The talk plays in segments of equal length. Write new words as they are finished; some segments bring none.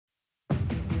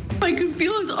I could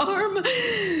feel his arm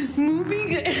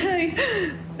moving, and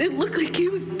it looked like he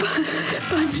was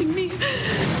punching me.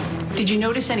 Did you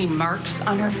notice any marks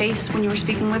on her face when you were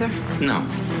speaking with her? No.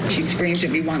 She screamed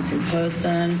at me once in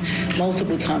person,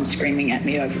 multiple times screaming at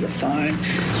me over the phone.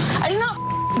 I did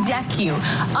not deck you.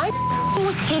 I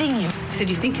was hitting you. I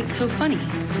said, you think it's so funny.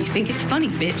 You think it's funny,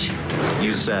 bitch.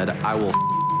 You said, I will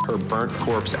her burnt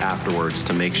corpse afterwards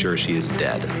to make sure she is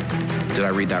dead. Did I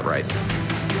read that right?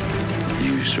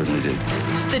 You certainly did.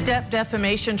 The Depp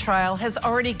defamation trial has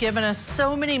already given us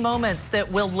so many moments that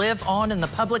will live on in the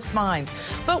public's mind.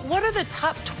 But what are the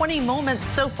top 20 moments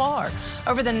so far?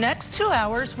 Over the next 2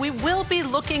 hours, we will be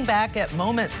looking back at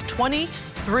moments 20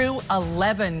 through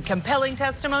 11, compelling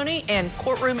testimony and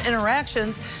courtroom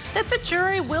interactions that the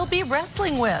jury will be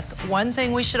wrestling with. One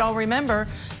thing we should all remember,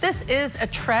 this is a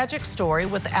tragic story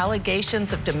with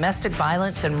allegations of domestic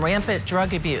violence and rampant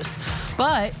drug abuse.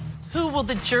 But who will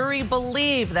the jury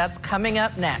believe? That's coming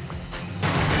up next.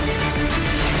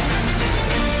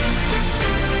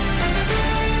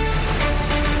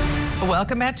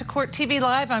 Welcome back to Court TV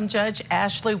Live. I'm Judge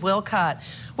Ashely Wilcott.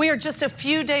 We are just a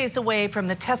few days away from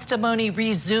the testimony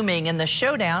resuming in the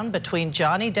showdown between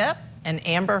Johnny Depp and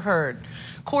Amber Heard.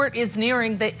 Court is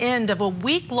nearing the end of a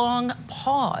week-long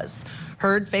pause.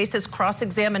 Heard faces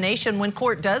cross-examination when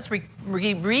court does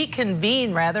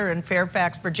reconvene in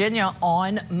Fairfax, Virginia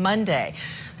on Monday.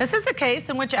 This is a case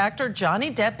in which actor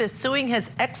Johnny Depp is suing his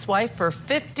ex-wife for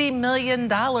 $50 million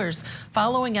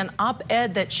following an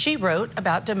op-ed that she wrote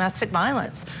about domestic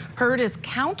violence. Heard is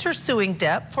countersuing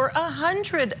Depp for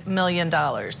 $100 million.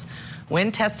 When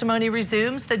testimony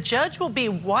resumes, the judge will be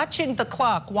watching the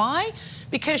clock. Why?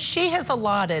 Because she has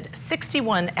allotted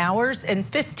 61 hours and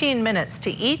 15 minutes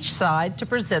to each side to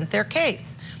present their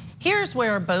case. Here's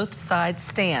where both sides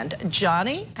stand.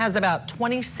 Johnny has about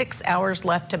 26 hours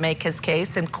left to make his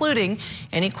case, including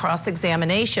any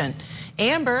cross-examination.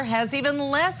 Amber has even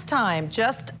less time,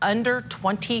 just under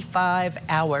 25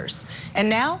 hours. And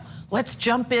now, let's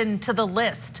jump into the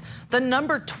list. The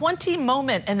number 20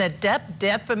 moment in the Depp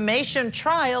defamation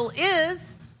trial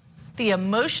is the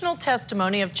emotional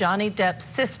testimony of Johnny Depp's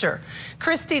sister.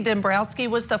 Christy Dombrowski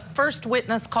was the first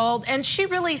witness called, and she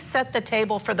really set the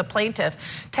table for the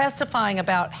plaintiff, testifying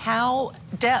about how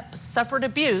Depp suffered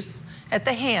abuse at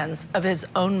the hands of his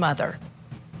own mother.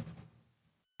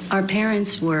 Our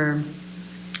parents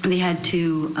they had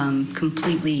two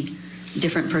completely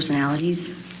different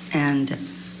personalities, and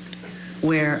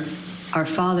where our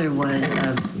father was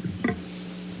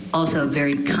also a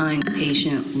very kind,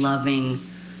 patient, loving,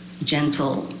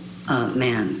 gentle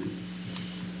man.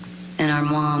 And our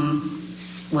mom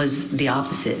was the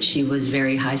opposite. She was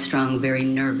very high-strung, very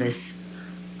nervous,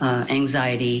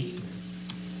 anxiety,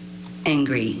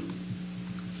 angry.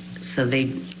 So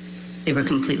they were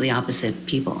completely opposite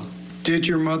people. Did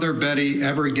your mother, Betty,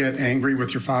 ever get angry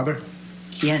with your father?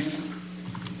 Yes.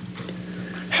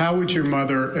 How would your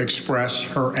mother express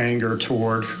her anger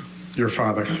toward your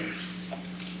father?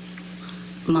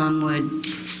 Mom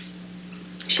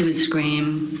she would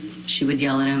scream, she would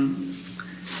yell at him,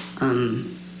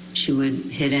 she would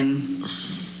hit him,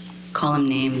 call him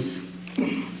names,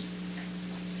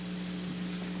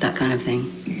 that kind of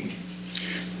thing.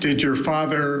 Did your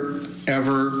father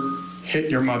ever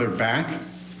hit your mother back?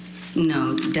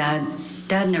 No, Dad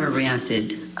never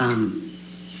reacted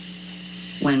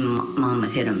when Mom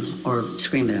would hit him or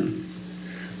scream at him.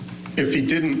 If he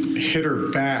didn't hit her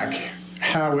back,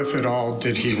 how, if at all,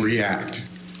 did he react?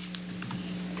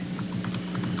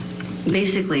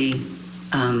 Basically,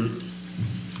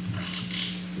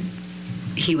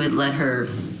 he would let her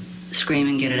scream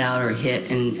and get it out or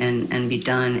hit and be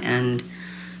done. And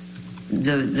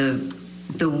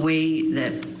the way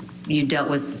that you dealt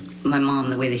with my mom,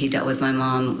 the way that he dealt with my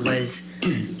mom was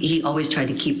he always tried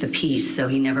to keep the peace, so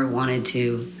he never wanted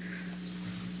to,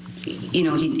 he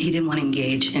didn't want to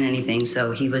engage in anything,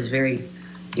 so he was very,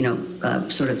 he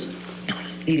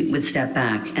would step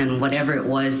back, and whatever it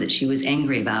was that she was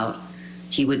angry about,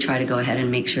 he would try to go ahead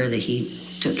and make sure that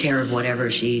he took care of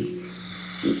whatever she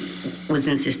was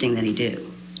insisting that he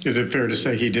do. Is it fair to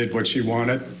say he did what she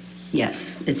wanted?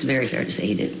 Yes, it's very fair to say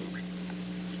he did.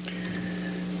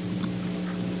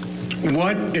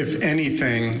 What, if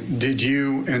anything, did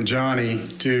you and Johnny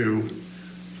do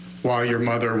while your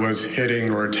mother was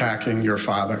hitting or attacking your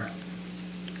father?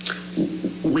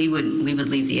 We would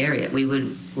leave the area. We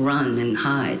would run and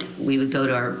hide. We would go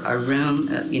to our room,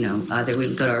 either we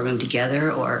would go to our room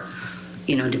together or,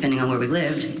 depending on where we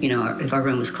lived, if our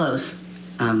room was close,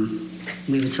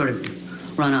 we would sort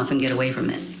of run off and get away from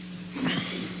it.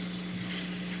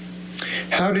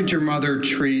 How did your mother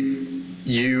treat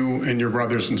you and your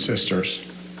brothers and sisters?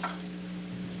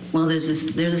 Well, there's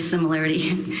a similarity,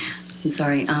 I'm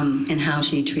sorry, in how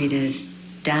she treated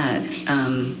Dad.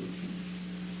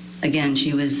 Again,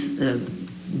 she was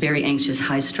very anxious,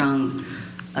 high-strung.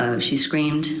 She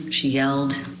screamed, she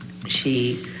yelled,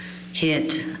 she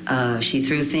hit, she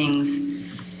threw things.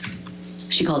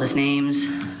 She called us names.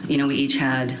 You know, we each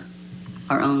had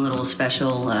our own little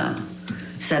special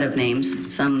set of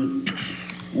names. Some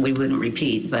we wouldn't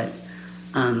repeat, but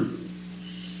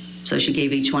so she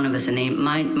gave each one of us a name.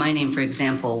 My name, for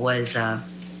example, was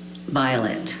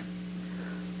Violet,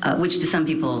 which to some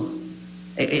people,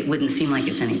 it wouldn't seem like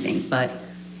it's anything, but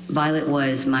Violet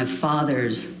was my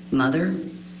father's mother,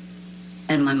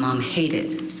 and my mom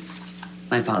hated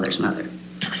my father's mother.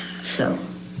 So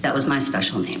that was my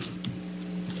special name,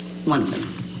 one of them.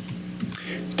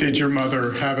 Did your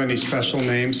mother have any special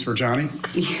names for Johnny?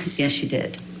 Yes, she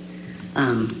did.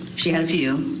 She had a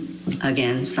few,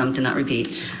 again, some to not repeat.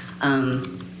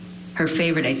 Her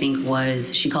favorite, I think,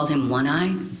 was, she called him One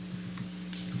Eye.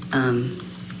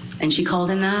 And she called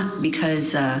him that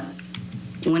because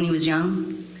when he was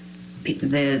young,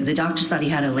 the doctors thought he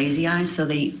had a lazy eye, so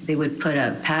they would put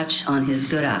a patch on his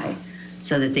good eye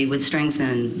so that they would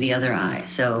strengthen the other eye.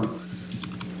 So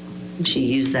she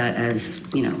used that as,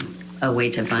 you know, a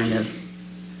way to find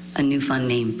a new fun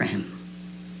name for him.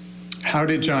 How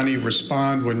did Johnny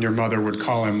respond when your mother would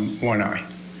call him One Eye?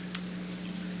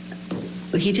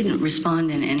 He didn't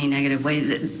respond in any negative way.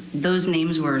 Those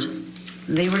names were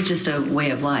just a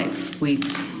way of life. We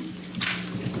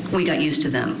got used to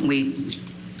them. We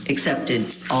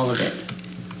accepted all of it.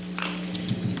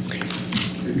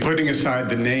 Putting aside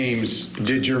the names,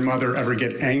 did your mother ever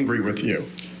get angry with you?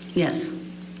 Yes.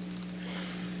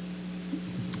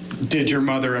 Did your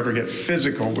mother ever get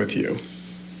physical with you?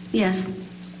 Yes,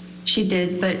 she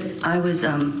did, but I was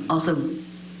also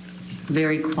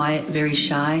very quiet, very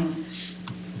shy,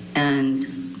 and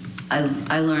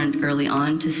I learned early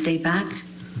on to stay back.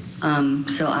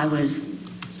 So I was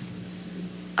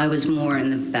more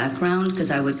in the background because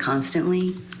I would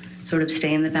constantly sort of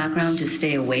stay in the background to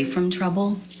stay away from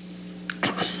trouble.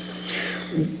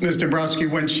 Ms. Dombrowski,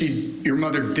 when your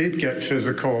mother did get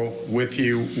physical with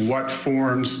you, what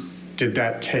forms did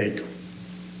that take?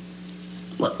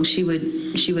 Well, she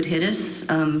would hit us.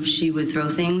 She would throw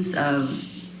things.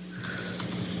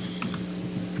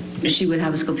 She would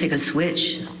have us go pick a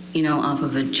switch, you know, off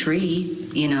of a tree,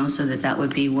 you know, so that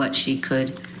would be what she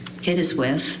could hit us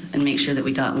with, and make sure that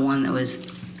we got one that was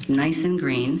nice and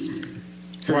green.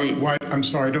 So why, I'm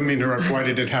sorry, I don't mean to interrupt. Why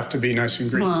did it have to be nice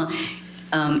and green? Well,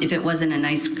 if it wasn't a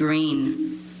nice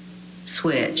green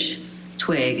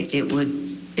twig, it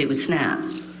would snap.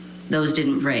 Those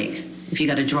didn't break. If you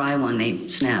got a dry one, they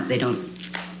snap. They don't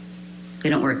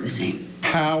work the same.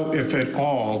 How, if at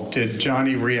all, did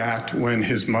Johnny react when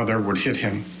his mother would hit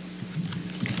him?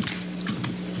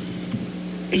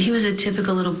 He was a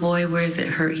typical little boy where if it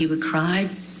hurt, he would cry.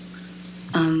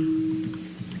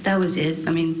 That was it.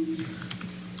 I mean,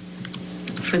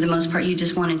 for the most part, you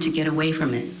just wanted to get away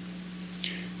from it.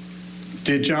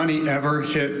 Did Johnny ever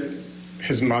hit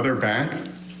his mother back?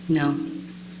 No.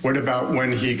 What about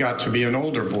when he got to be an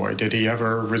older boy? Did he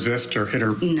ever resist or hit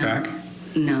her back?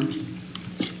 No.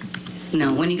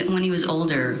 No. When he was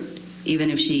older,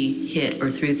 even if she hit or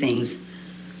threw things,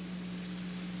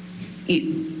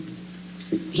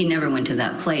 he never went to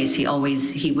that place. He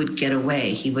would get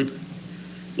away. He would,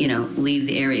 you know, leave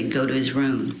the area, go to his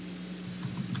room.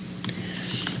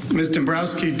 Ms.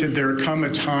 Dombrowski, did there come a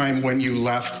time when you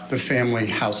left the family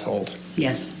household?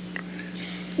 Yes.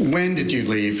 When did you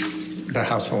leave the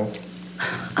household?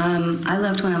 I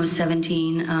left when I was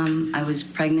 17. I was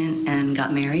pregnant and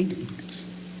got married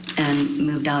and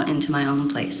moved out into my own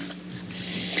place.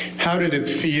 How did it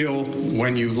feel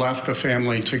when you left the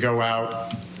family to go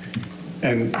out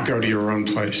and go to your own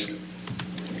place?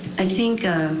 I think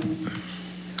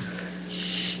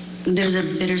there's a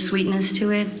bittersweetness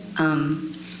to it.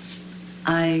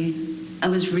 I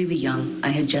was really young. I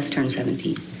had just turned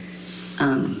 17.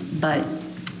 But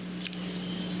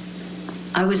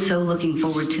I was so looking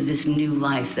forward to this new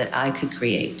life that I could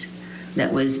create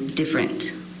that was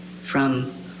different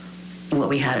from what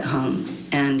we had at home.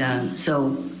 And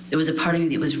so there was a part of me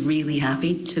that was really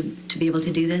happy to be able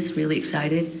to do this, really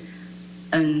excited.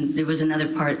 And there was another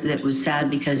part that was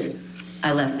sad because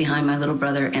I left behind my little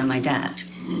brother and my dad.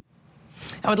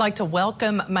 I would like to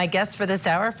welcome my guest for this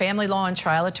hour, family law and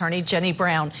trial attorney Jenny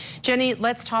Brown. Jenny,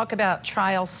 let's talk about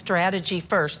trial strategy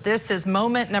first. This is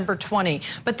moment number 20,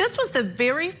 but this was the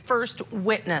very first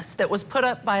witness that was put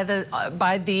up by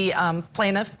the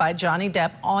plaintiff, by Johnny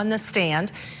Depp, on the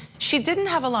stand. She didn't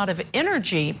have a lot of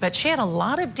energy, but she had a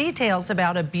lot of details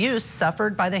about abuse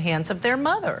suffered by the hands of their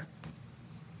mother.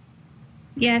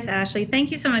 Yes, Ashley, thank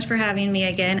you so much for having me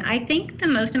again. I think the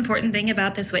most important thing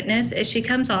about this witness is she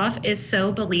comes off as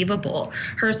so believable.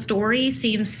 Her story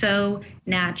seems so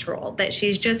natural, that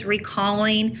she's just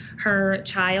recalling her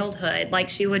childhood like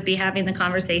she would be having the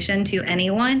conversation to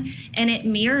anyone. And it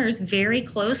mirrors very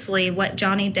closely what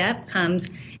Johnny Depp comes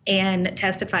and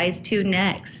testifies to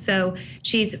next. So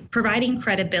she's providing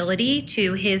credibility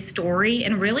to his story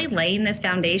and really laying this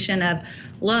foundation of,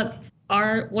 look,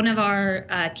 one of our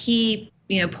key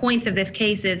points of this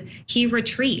case is he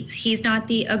retreats. He's not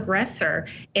the aggressor.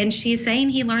 And she's saying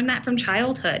he learned that from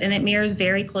childhood, and it mirrors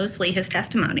very closely his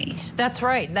testimony. That's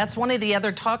right. That's one of the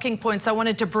other talking points I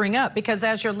wanted to bring up, because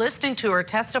as you're listening to her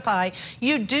testify,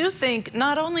 you do think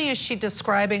not only is she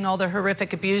describing all the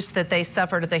horrific abuse that they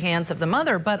suffered at the hands of the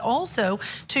mother, but also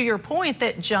to your point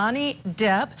that Johnny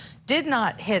Depp did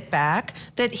not hit back,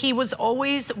 that he was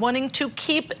always wanting to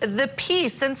keep the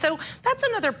peace. And so that's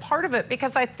another part of it,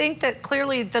 because I think that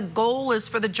clearly the goal is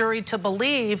for the jury to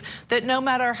believe that no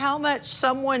matter how much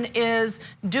someone is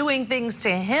doing things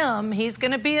to him, he's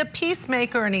going to be a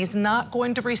peacemaker and he's not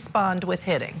going to respond with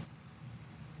hitting.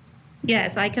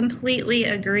 Yes, I completely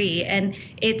agree. And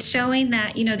it's showing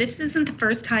that, this isn't the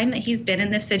first time that he's been in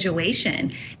this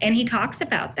situation. And he talks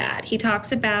about that. He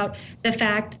talks about the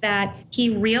fact that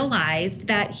he realized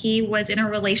that he was in a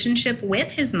relationship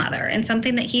with his mother, and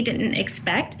something that he didn't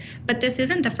expect. But this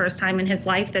isn't the first time in his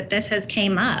life that this has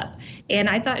came up. And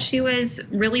I thought she was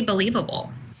really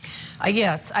believable.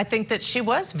 Yes, I think that she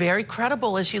was very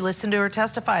credible as you listen to her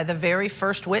testify, the very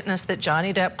first witness that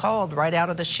Johnny Depp called right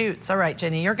out of the chutes. All right,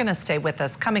 Jenny, you're going to stay with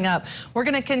us. Coming up, we're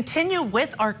going to continue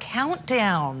with our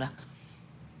countdown.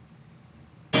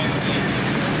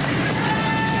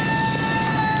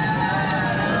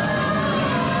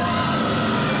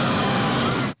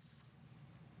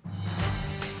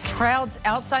 Crowds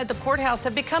outside the courthouse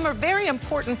have become a very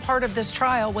important part of this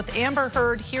trial, with Amber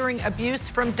Heard hearing abuse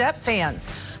from Depp fans.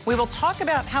 We will talk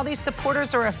about how these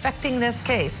supporters are affecting this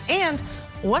case and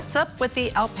what's up with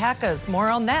the alpacas. More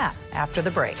on that after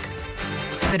the break.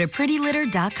 Go to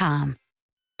prettylitter.com.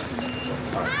 I'm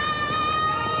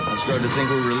starting to think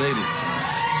we're related.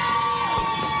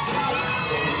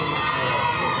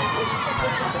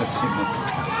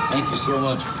 Thank you so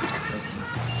much.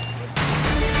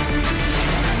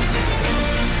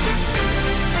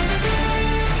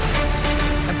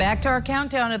 Back to our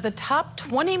countdown of the top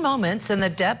 20 moments in the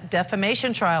Depp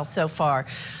defamation trial so far.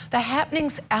 The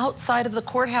happenings outside of the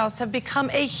courthouse have become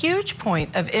a huge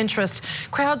point of interest.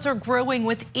 Crowds are growing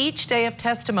with each day of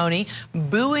testimony,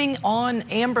 booing on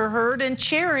Amber Heard and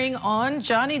cheering on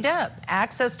Johnny Depp.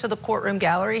 Access to the courtroom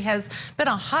gallery has been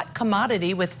a hot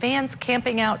commodity, with fans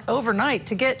camping out overnight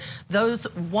to get those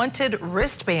wanted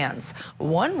wristbands.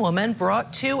 One woman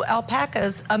brought 2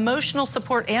 alpacas, emotional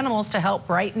support animals, to help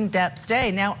brighten Depp's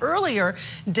day. Now, earlier,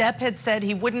 Depp had said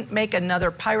he wouldn't make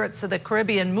another Pirates of the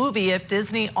Caribbean movie if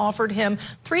Disney offered him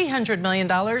 $300 million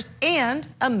and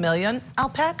 1 million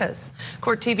alpacas.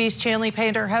 Court TV's Chanley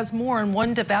Painter has more on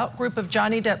one devout group of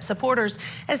Johnny Depp supporters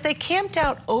as they camped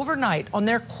out overnight on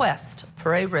their quest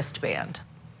for a wristband.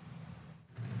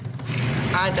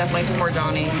 I definitely support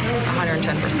Johnny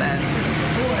 110%.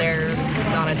 There's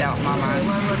not a doubt in my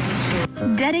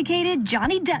mind. Dedicated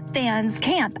Johnny Depp fans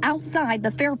camp outside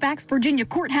the Fairfax, Virginia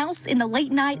courthouse in the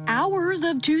late night hours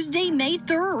of Tuesday, May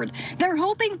 3rd. They're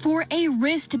hoping for a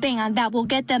wristband that will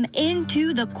get them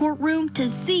into the courtroom to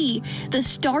see the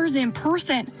stars in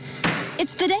person.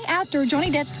 It's the day after Johnny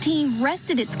Depp's team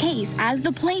rested its case as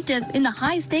the plaintiff in the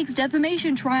high-stakes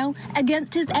defamation trial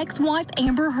against his ex-wife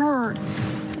Amber Heard.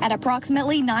 At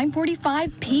approximately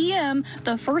 9:45 p.m.,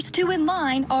 the first 2 in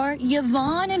line are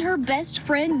Yvonne and her best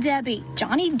friend Debbie,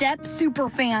 Johnny Depp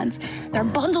superfans. They're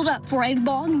bundled up for a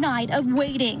long night of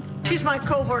waiting. She's my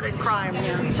cohort in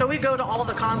crime. So we go to all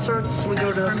the concerts, we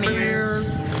go to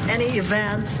premieres, any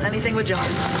events, anything with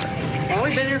Johnny.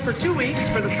 We've been here for 2 weeks,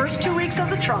 for the first 2 weeks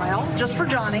of the trial, just for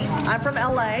Johnny. I'm from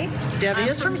LA, Debbie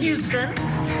is from Houston,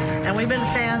 and we've been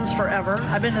fans forever.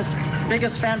 I've been his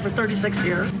biggest fan for 36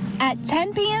 years. At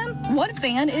 10 p.m., one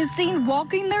fan is seen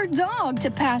walking their dog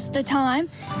to pass the time.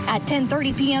 At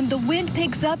 10:30 p.m., the wind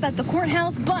picks up at the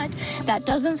courthouse, but that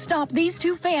doesn't stop these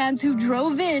 2 fans who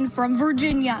drove in from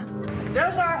Virginia.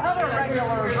 There's our other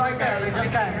regulars right there. They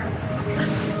just came.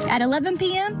 At 11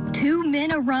 p.m., 2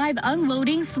 men arrive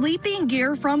unloading sleeping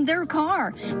gear from their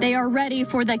car. They are ready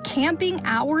for the camping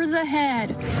hours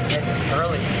ahead. It's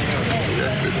early.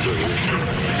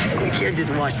 You can't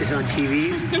just watch this on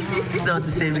TV. It's not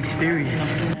the same experience.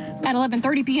 At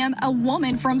 11:30 p.m., a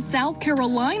woman from South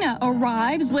Carolina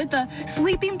arrives with a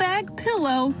sleeping bag,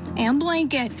 pillow, and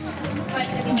blanket.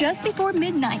 Just before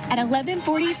midnight at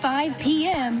 11:45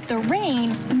 p.m., the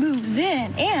rain moves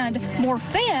in and more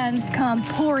fans come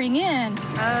pouring in.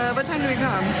 What time do we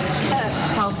come?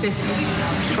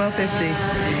 12:50.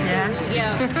 12:50.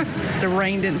 Yeah. The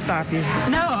rain didn't stop you.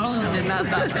 No, it did not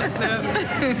stop us.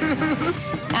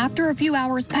 After a few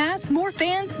hours pass, more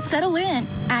fans settle in.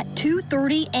 At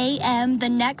 2:30 a.m. the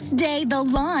next day, the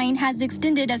line has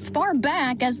extended as far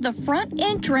back as the front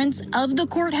entrance of the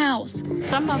courthouse.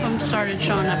 Some of them started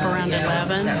showing up around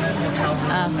 11,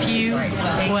 a few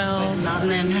 12,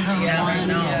 and then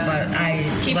one.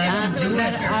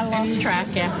 I lost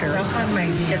track after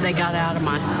they got out of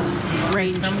my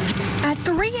range. At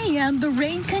 3 a.m., the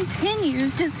rain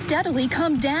continues to steadily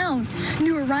come down.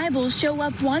 New arrivals show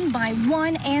up one by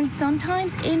one and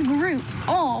sometimes in groups,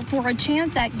 all for a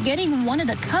chance at getting one of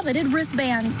the coveted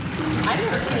wristbands. I've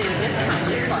never seen it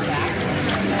this far back.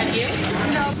 Have you?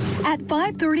 No. At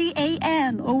 5:30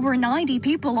 a.m., over 90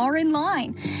 people are in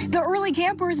line. The early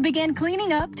campers began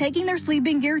cleaning up, taking their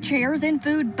sleeping gear, chairs, and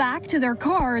food back to their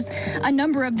cars. A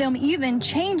number of them even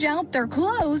change out their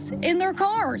clothes in their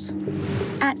cars.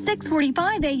 At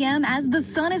 6:45 a.m., as the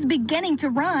sun is beginning to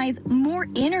rise, more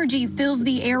energy fills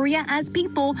the area as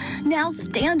people now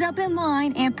stand up in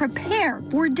line and prepare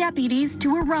for deputies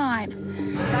to arrive.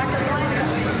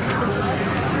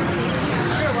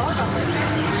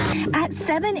 At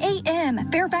 7 a.m.,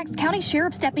 Fairfax County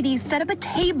Sheriff's deputies set up a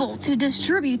table to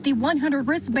distribute the 100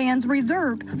 wristbands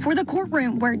reserved for the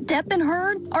courtroom where Depp and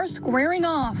Heard are squaring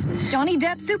off. Johnny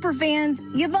Depp superfans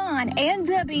Yvonne and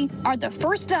Debbie are the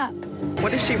first up.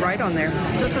 What does she write on there?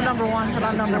 Just a number one.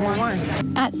 About number one.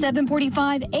 At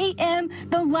 7:45 a.m.,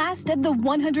 the last of the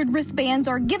 100 wristbands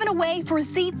are given away for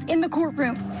seats in the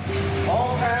courtroom.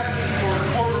 All passes for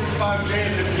courtroom 5J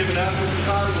have been given out this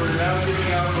time. We're now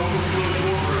giving out overflow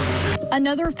courtroom.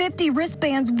 Another 50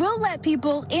 wristbands will let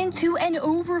people into an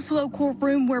overflow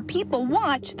courtroom where people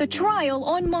watch the trial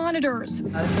on monitors.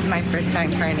 This is my first time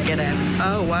trying to get in.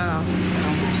 Oh, wow.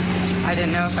 So I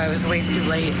didn't know if I was way too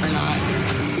late or not.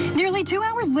 Nearly 2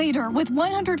 hours later, with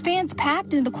 100 fans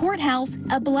packed in the courthouse,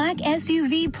 a black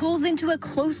SUV pulls into a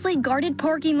closely guarded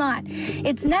parking lot.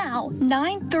 It's now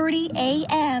 9:30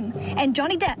 a.m., and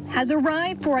Johnny Depp has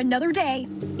arrived for another day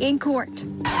in court.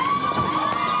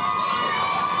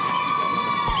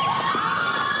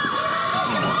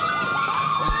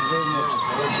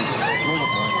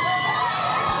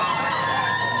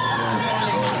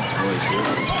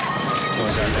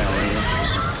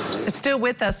 Still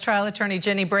with us, trial attorney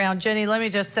Jenny Brown. Jenny, let me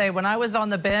just say, when I was on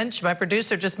the bench, my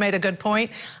producer just made a good point.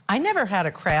 I never had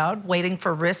a crowd waiting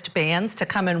for wristbands to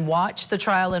come and watch the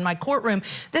trial in my courtroom.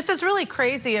 This is really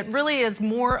crazy. It really is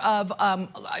more of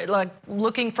like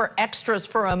looking for extras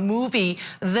for a movie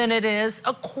than it is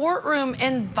a courtroom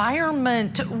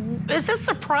environment. Is this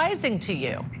surprising to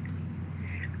you?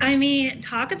 I mean,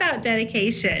 talk about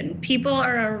dedication. People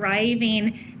are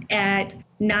arriving at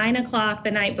 9 o'clock the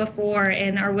night before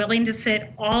and are willing to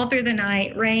sit all through the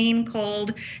night, rain,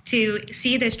 cold, to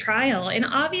see this trial. And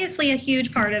obviously a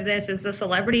huge part of this is the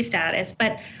celebrity status.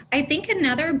 But I think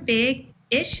another big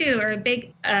issue or a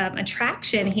big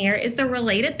attraction here is the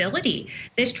relatability.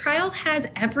 This trial has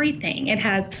everything. It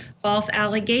has false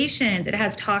allegations. It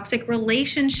has toxic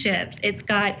relationships. It's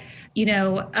got, you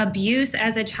know, abuse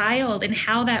as a child and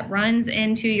how that runs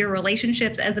into your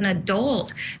relationships as an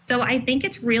adult. So I think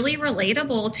it's really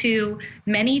relatable to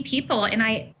many people. And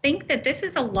I think that this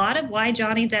is a lot of why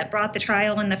Johnny Depp brought the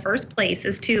trial in the first place,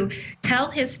 is to tell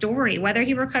his story, whether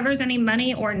he recovers any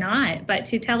money or not, but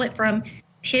to tell it from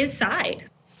his side.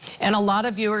 And a lot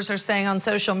of viewers are saying on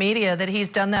social media that he's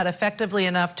done that effectively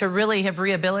enough to really have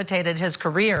rehabilitated his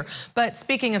career. But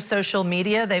speaking of social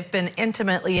media, they've been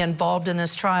intimately involved in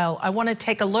this trial. I want to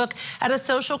take a look at a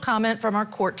social comment from our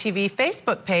Court TV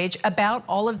Facebook page about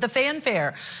all of the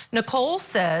fanfare. Nicole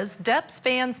says, Depp's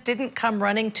fans didn't come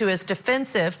running to his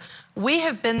defensive. We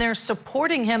have been there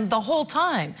supporting him the whole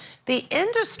time. The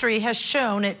industry has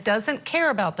shown it doesn't care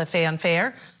about the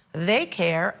fanfare. They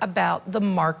care about the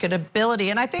marketability.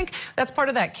 And I think that's part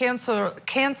of that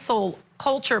cancel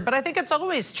culture, but I think it's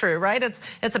always true, right?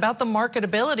 It's about the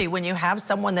marketability when you have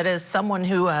someone that is someone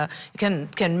who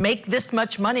can make this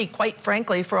much money, quite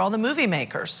frankly, for all the movie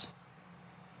makers.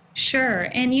 Sure.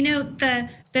 And you know,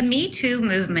 the Me Too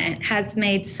movement has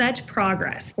made such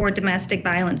progress for domestic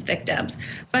violence victims,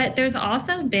 but there's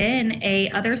also been a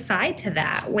other side to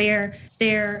that where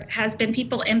there has been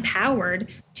people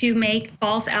empowered to make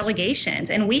false allegations.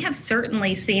 And we have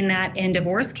certainly seen that in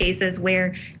divorce cases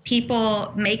where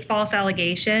people make false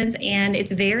allegations, and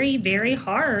it's very, very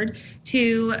hard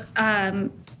to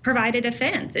provide a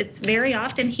defense. It's very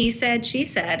often he said, she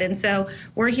said. And so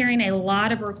we're hearing a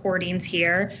lot of recordings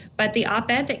here, but the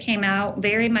op-ed that came out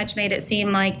very much made it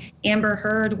seem like Amber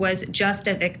Heard was just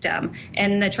a victim.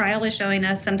 And the trial is showing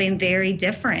us something very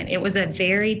different. It was a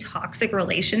very toxic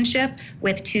relationship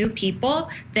with two people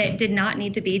that did not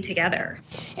need to be together.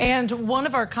 And one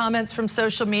of our comments from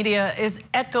social media is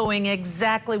echoing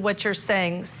exactly what you're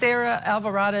saying. Sarah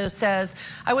Alvarado says,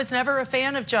 I was never a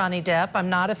fan of Johnny Depp. I'm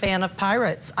not a fan of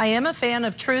pirates. I am a fan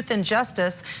of truth and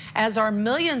justice, as are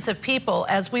millions of people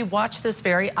as we watch this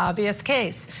very obvious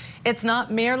case. It's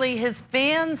not merely his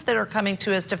fans that are coming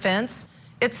to his defense.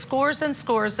 It's scores and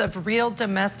scores of real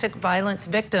domestic violence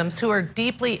victims who are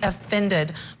deeply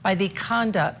offended by the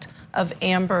conduct of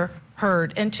Amber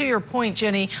Heard. And to your point,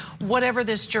 Jenny, whatever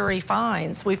this jury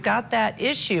finds, we've got that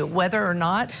issue, whether or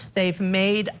not they've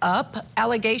made up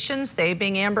allegations, they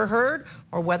being Amber Heard,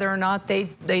 or whether or not they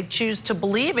choose to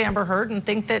believe Amber Heard and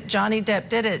think that Johnny Depp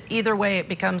did it. Either way, it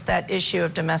becomes that issue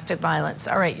of domestic violence.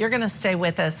 All right, you're going to stay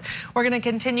with us. We're going to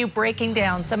continue breaking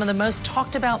down some of the most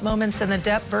talked about moments in the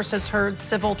Depp versus Heard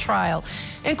civil trial,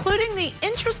 including the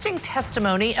interesting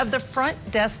testimony of the front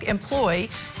desk employee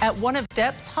at one of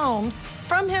Depp's homes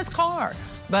from his car.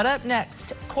 But up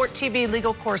next, Court TV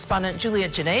legal correspondent Julia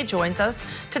Janae joins us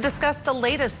to discuss the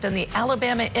latest in the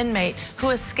Alabama inmate who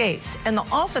escaped and the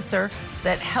officer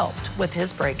that helped with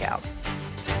his breakout.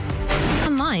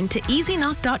 Online to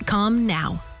EasyKnock.com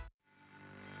now.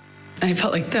 I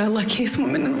felt like the luckiest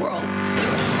woman in the world.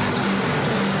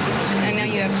 I know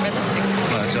you have red lipstick.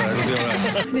 That's all right, it'll be all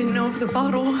right. I didn't know if the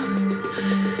bottle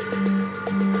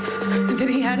that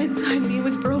he had inside me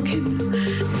was broken.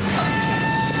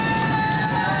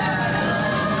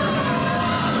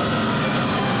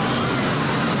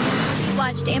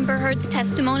 Watched Amber Heard's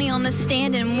testimony on the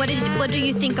stand, and what do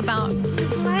you think about?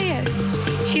 She's a liar.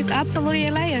 She's absolutely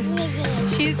a liar.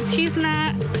 She's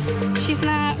not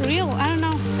real. I don't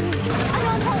know.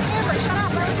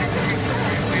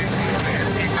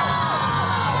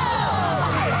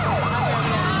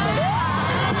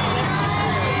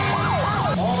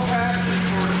 All passes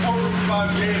for courtroom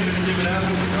 5J have been given out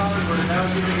this time. We're now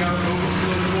giving out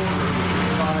overflow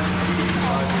water.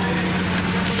 5J.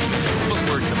 What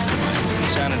word comes to mind?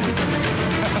 Insanity.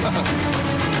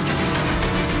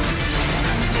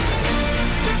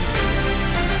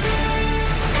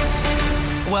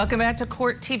 Welcome back to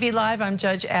Court TV Live. I'm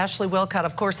Judge Ashely Wilcott.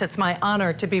 Of course, it's my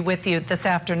honor to be with you this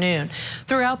afternoon.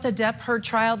 Throughout the Depp Heard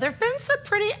trial, there have been some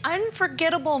pretty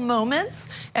unforgettable moments,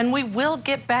 and we will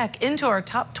get back into our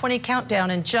top 20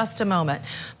 countdown in just a moment.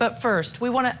 But first, we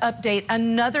want to update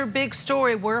another big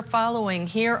story we're following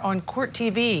here on Court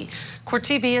TV. Court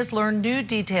TV has learned new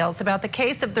details about the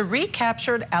case of the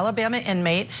recaptured Alabama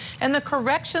inmate and the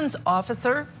corrections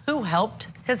officer who helped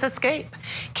his escape.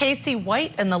 Casey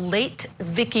White and the late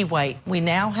Vicky White. We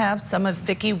now have some of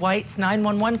Vicky White's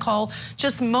 911 call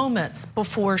just moments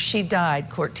before she died.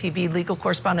 Court TV legal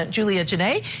correspondent Julia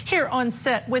Janae here on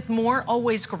set with more.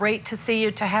 Always great to see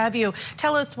you, to have you.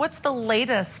 Tell us, what's the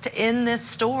latest in this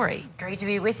story? Great to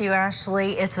be with you,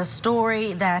 Ashley. It's a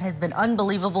story that has been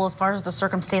unbelievable as far as the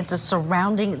circumstances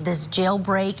surrounding this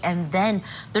jailbreak and then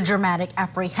the dramatic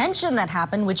apprehension that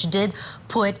happened, which did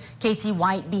put Casey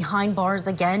White behind bars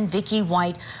again. Vicky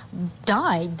White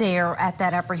died there at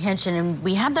that apprehension, and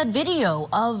we have that video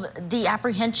of the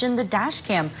apprehension, the dash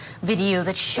cam video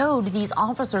that showed these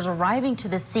officers arriving to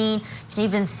the scene. You can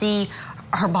even see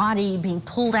her body being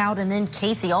pulled out, and then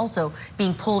Casey also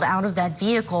being pulled out of that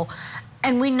vehicle.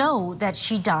 And we know that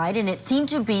she died, and it seemed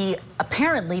to be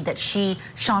apparently that she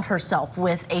shot herself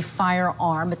with a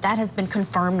firearm, but that has been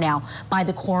confirmed now by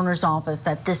the coroner's office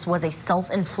that this was a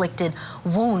self-inflicted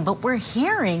wound. But we're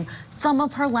hearing some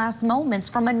of her last moments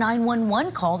from a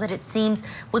 911 call that it seems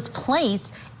was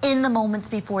placed in the moments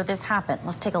before this happened.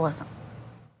 Let's take a listen.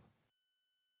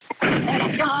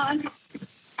 John,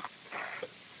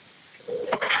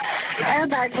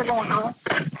 airbags are going on.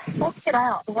 Let's get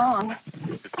out, run.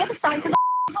 Let's back to the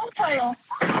hotel.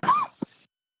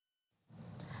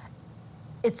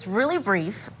 It's really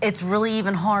brief. It's really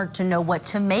even hard to know what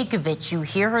to make of it. You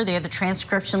hear her there. The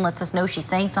transcription lets us know she's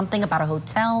saying something about a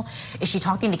hotel. Is she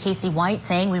talking to Casey White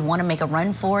saying we want to make a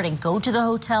run for it and go to the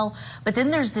hotel? But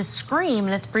then there's this scream,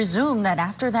 and it's presumed that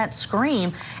after that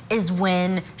scream is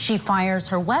when she fires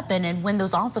her weapon. And when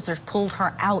those officers pulled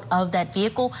her out of that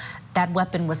vehicle, that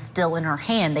weapon was still in her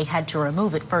hand. They had to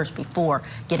remove it first before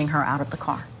getting her out of the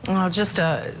car. Well, just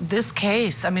this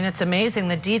case, I mean, it's amazing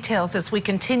the details as we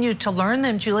continue to learn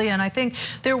them, Julia. And I think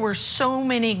there were so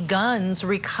many guns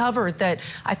recovered that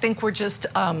I think we're just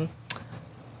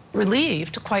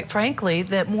relieved, quite frankly,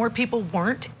 that more people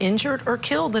weren't injured or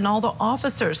killed than all the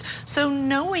officers. So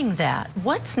knowing that,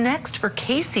 what's next for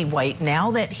Casey White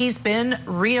now that he's been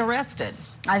rearrested?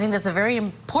 I think that's a very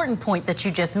important point that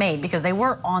you just made, because they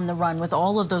were on the run with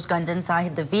all of those guns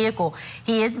inside the vehicle.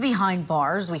 He is behind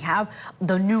bars. We have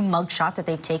the new mugshot that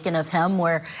they've taken of him,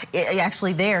 where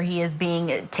actually there he is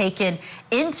being taken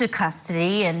into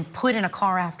custody and put in a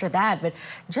car after that. But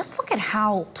just look at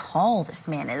how tall this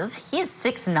man is. He is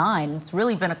 6'9". It's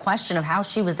really been a question of how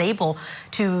she was able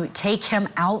to take him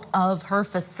out of her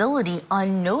facility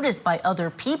unnoticed by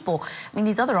other people. I mean,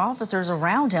 these other officers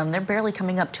around him, they're barely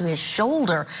coming up to his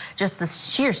shoulder. Just the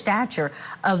sheer stature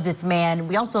of this man.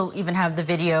 We also even have the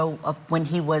video of when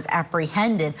he was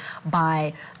apprehended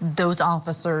by those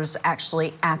officers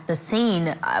actually at the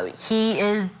scene. He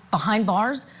is behind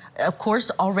bars, of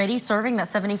course, already serving that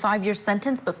 75-year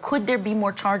sentence, but could there be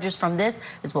more charges from this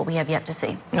is what we have yet to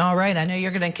see. All right, I know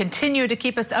you're going to continue to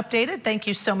keep us updated. Thank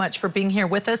you so much for being here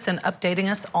with us and updating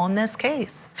us on this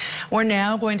case. We're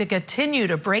now going to continue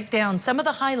to break down some of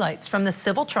the highlights from the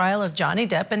civil trial of Johnny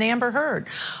Depp and Amber Heard.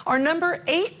 Our number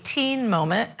 18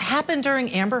 moment happened during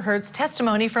Amber Heard's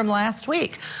testimony from last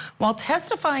week. While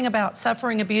testifying about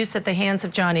suffering abuse at the hands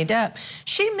of Johnny Depp,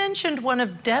 she mentioned one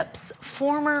of Depp's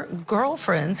former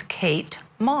girlfriends, Kate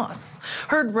Moss.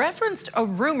 Heard referenced a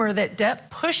rumor that Depp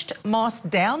pushed Moss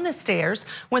down the stairs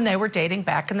when they were dating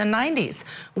back in the 90s,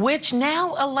 which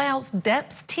now allows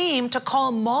Depp's team to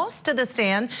call Moss to the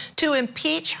stand to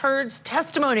impeach Heard's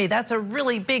testimony. That's a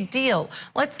really big deal.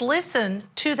 Let's listen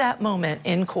to that moment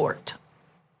in court.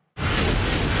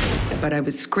 But I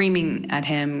was screaming at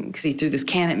him because he threw this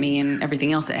can at me and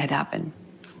everything else that had happened.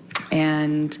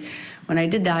 And when I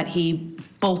did that, he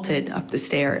bolted up the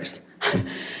stairs.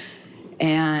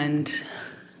 And,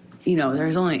 you know,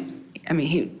 there's only, I mean,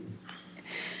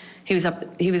 he was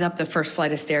up the first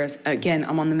flight of stairs. Again,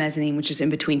 I'm on the mezzanine, which is in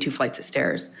between two flights of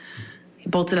stairs. He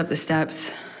bolted up the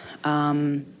steps.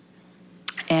 And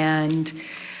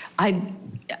I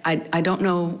don't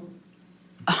know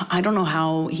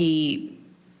how he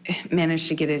managed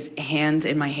to get his hands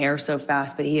in my hair so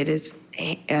fast, but he had his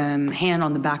hand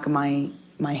on the back of my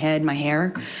head, my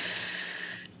hair,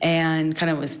 and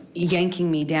kind of was yanking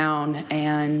me down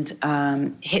and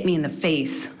hit me in the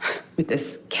face with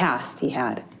this cast he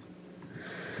had.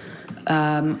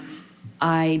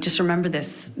 I just remember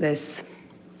this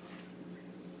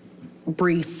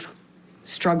brief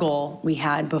struggle we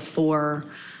had before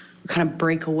we kind of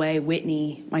break away.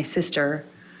 Whitney, my sister,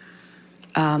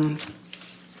 all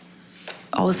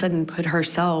of a sudden put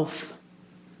herself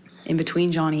in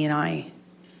between Johnny and I.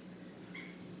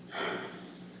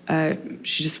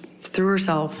 She just threw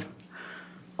herself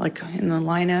like in the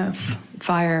line of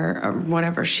fire or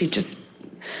whatever. She just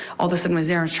all of a sudden was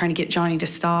there and was trying to get Johnny to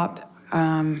stop.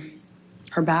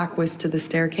 Her back was to the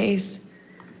staircase,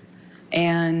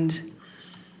 and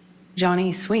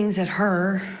Johnny swings at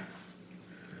her,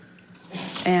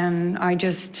 and I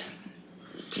just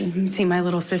see my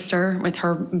little sister with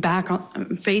her back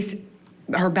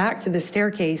her back to the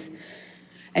staircase,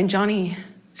 and Johnny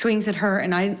swings at her,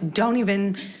 and I don't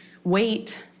even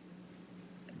wait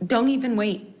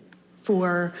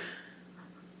for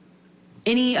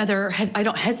any other, I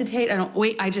don't hesitate, I don't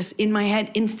wait, I just in my head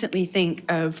instantly think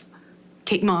of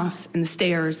Kate Moss and the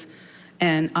stairs,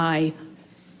 and I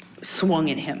swung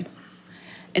at him.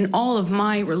 In all of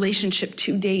my relationship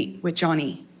to date with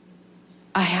Johnny,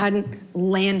 I hadn't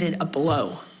landed a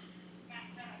blow.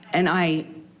 And I,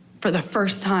 for the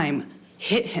first time,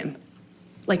 hit him.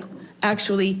 Like,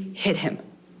 actually hit him.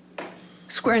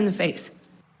 And all of my relationship to date with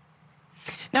Johnny, I hadn't landed a blow. And I swung at him. And all of my relationship to date with Johnny, I hadn't landed a blow. And I, for the first time, hit him. Like, actually hit him.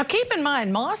 Square in the face. Now, keep in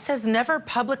mind, Moss has never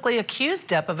publicly accused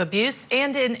Depp of abuse,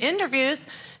 and in interviews,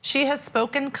 she has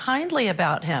spoken kindly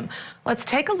about him. Let's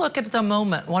take a look at the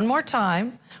moment one more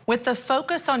time with the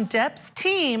focus on Depp's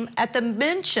team at the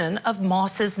mention of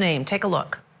Moss's name. Take a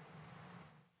look.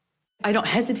 I don't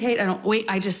hesitate, I don't wait,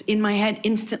 I just in my head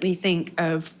instantly think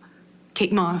of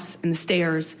Kate Moss and the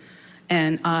stairs,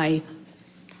 and I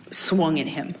swung at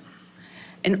him.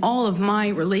 And all of my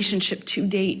relationship to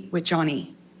date with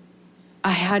Johnny,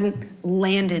 I hadn't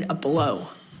landed a blow.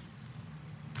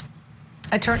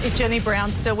 Attorney Jenny Brown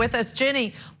still with us.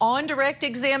 Jenny, on direct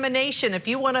examination, if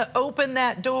you want to open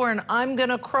that door and I'm going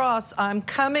to cross, I'm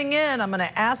coming in, I'm going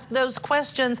to ask those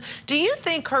questions. Do you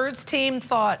think Heard's team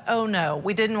thought, oh no,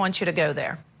 we didn't want you to go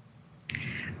there?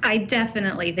 I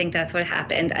definitely think that's what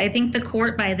happened. I think the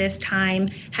court by this time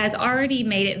has already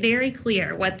made it very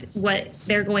clear what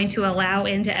they're going to allow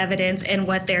into evidence and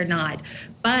what they're not.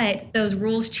 But those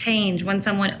rules change when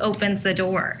someone opens the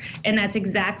door, and that's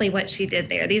exactly what she did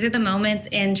there. These are the moments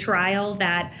in trial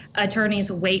that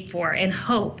attorneys wait for and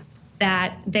hope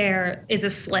that there is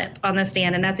a slip on the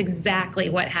stand, and that's exactly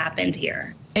what happened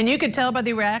here. And you could tell by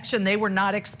the reaction they were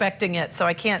not expecting it, so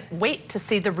I can't wait to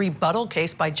see the rebuttal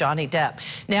case by Johnny Depp.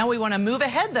 Now we want to move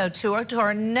ahead, though, to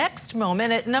our next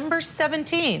moment at number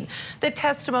 17, the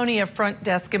testimony of front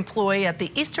desk employee at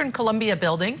the Eastern Columbia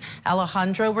building,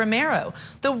 Alejandro Romero.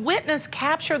 The witness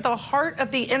captured the heart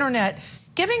of the internet,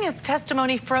 giving his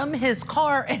testimony from his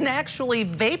car and actually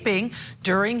vaping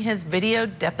during his video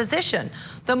deposition.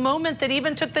 The moment that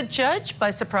even took the judge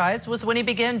by surprise was when he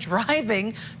began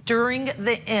driving during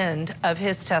the end of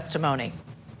his testimony.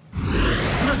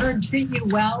 Did Heard treat you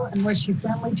well, and was she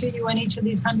friendly to you in each of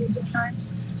these hundreds of times?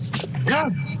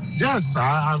 Yes.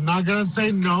 I'm not going to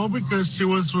say no because she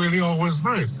was really always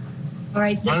nice. All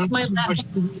right, this is my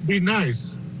last. Be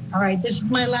nice. All right, this is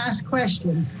my last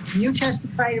question. You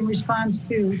testified in response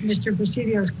to Mr.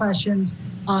 Presidio's questions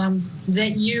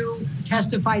that you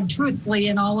testified truthfully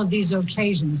in all of these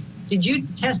occasions. Did you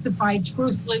testify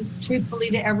truthfully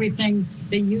to everything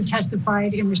that you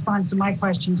testified in response to my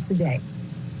questions today?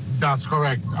 That's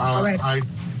correct. All right.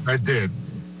 I did.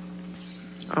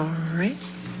 All right.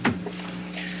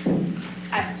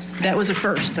 That was a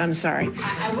first, I'm sorry.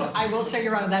 I will say,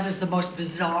 Your Honor, that is the most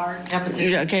bizarre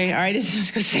deposition. Okay, all right. I was going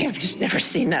to say, I've just never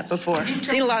seen that before. I've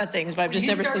seen a lot of things, but I've just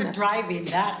never seen that. Driving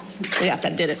that. Yeah,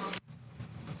 that did it.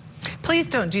 Please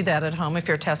don't do that at home if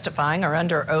you're testifying or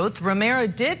under oath. Romero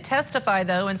did testify,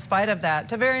 though, in spite of that,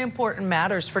 to very important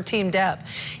matters for Team Depp.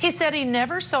 He said he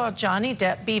never saw Johnny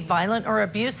Depp be violent or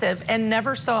abusive and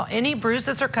never saw any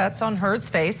bruises or cuts on Heard's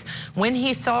face when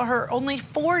he saw her only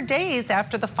 4 days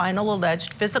after the final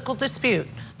alleged physical dispute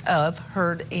of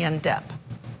Heard and Depp.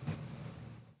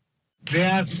 They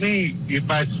asked me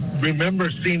if I remember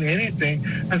seeing anything.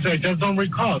 I said, I just don't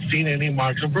recall seeing any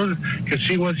marks or bruises because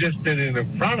she was just sitting in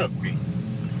front of me.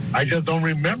 I just don't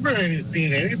remember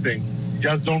seeing anything.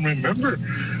 Just don't remember.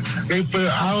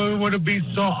 How it would have been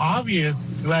so obvious,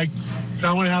 like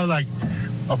someone had like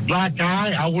a black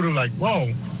eye, I would have like,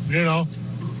 whoa, you know,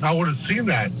 I would have seen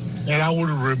that. And I would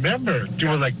have remembered. She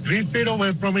was like 3 feet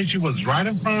away from me. She was right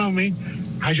in front of me.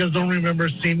 I just don't remember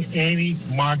seeing any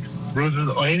marks, bruises,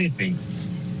 or anything.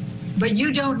 But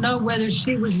you don't know whether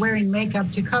she was wearing makeup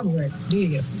to cover it, do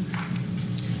you?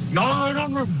 No, I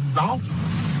don't know. No.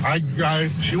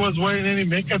 She was wearing any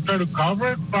makeup to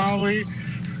cover it, probably.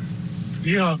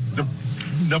 You know,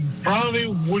 you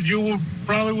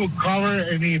probably would cover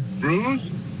any bruise,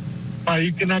 but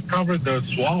you cannot cover the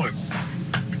swelling.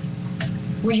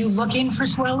 Were you looking for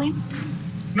swelling?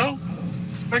 No.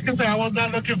 Like I said, I was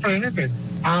not looking for anything.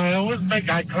 I always make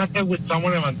eye contact with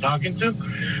someone I'm talking to,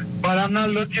 but I'm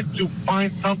not looking to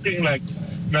find something like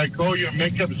oh, your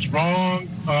makeup is wrong,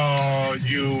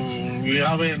 you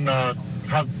haven't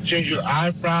have changed your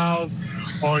eyebrows,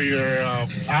 or your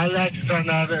eyelashes are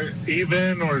not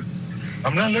even, or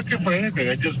I'm not looking for anything.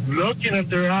 I'm just looking at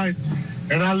their eyes,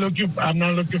 and I'm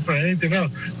not looking for anything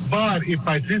else. But if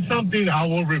I see something, I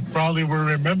will probably will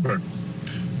remember.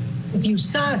 If you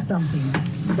saw something,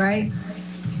 right?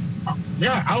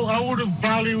 Yeah, I would have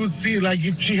probably would see, like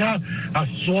if she had a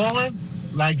swollen,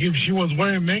 like if she was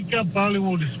wearing makeup, probably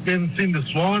would have been seeing the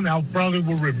swollen. I probably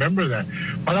would remember that.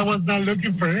 But I was not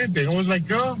looking for anything. I was like,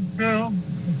 oh, you know.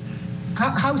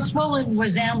 How swollen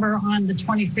was Amber on the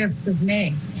 25th of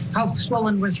May? How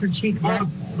swollen was her cheek then?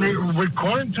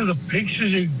 According to the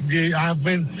pictures I've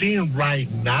been seeing right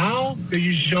now that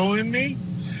you're showing me,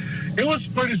 it was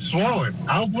pretty swollen.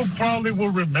 I probably will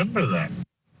remember that.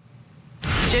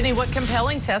 Jenny, what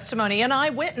compelling testimony. An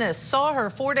eyewitness saw her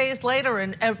 4 days later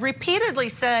and repeatedly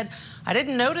said, I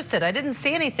didn't notice it. I didn't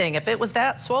see anything. If it was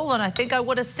that swollen, I think I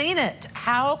would have seen it.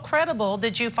 How credible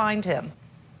did you find him?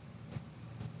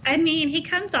 I mean, he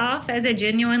comes off as a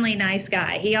genuinely nice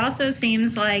guy. He also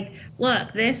seems like,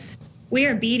 look, we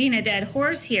are beating a dead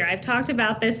horse here. I've talked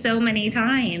about this so many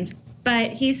times.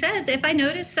 But he says, if I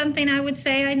noticed something, I would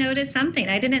say I noticed something.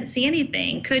 I didn't see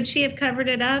anything. Could she have covered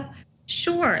it up?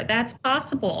 Sure, that's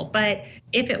possible. But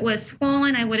if it was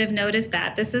swollen, I would have noticed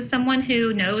that. This is someone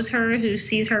who knows her, who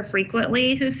sees her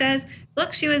frequently, who says,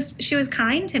 look, she was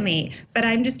kind to me. But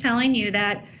I'm just telling you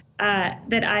that I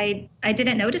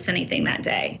didn't notice anything that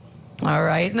day. All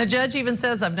right, and the judge even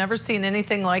says, I've never seen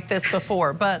anything like this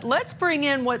before. But let's bring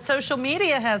in what social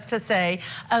media has to say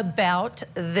about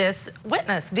this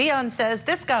witness. Dion says,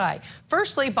 this guy,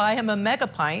 firstly, buy him a mega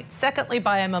pint. Secondly,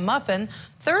 buy him a muffin.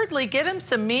 Thirdly, get him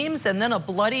some memes and then a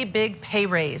bloody big pay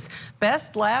raise.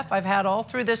 Best laugh I've had all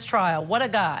through this trial. What a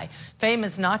guy. Fame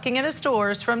is knocking at his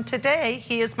doors. From today,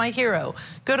 he is my hero.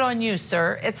 Good on you,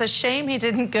 sir. It's a shame he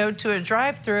didn't go to a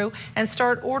drive-thru and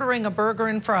start ordering a burger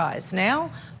and fries.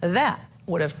 Now, that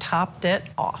would have topped it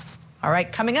off. All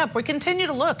right, coming up, we continue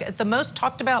to look at the most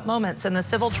talked about moments in the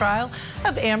civil trial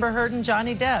of Amber Heard and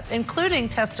Johnny Depp, including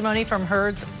testimony from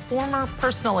Heard's former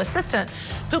personal assistant,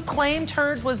 who claimed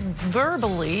Heard was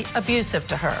verbally abusive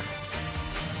to her.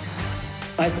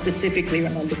 I specifically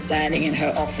remember standing in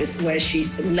her office where she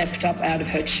leapt up out of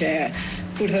her chair,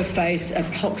 put her face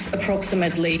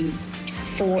approximately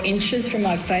 4 inches from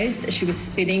my face. She was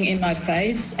spitting in my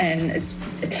face and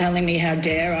telling me how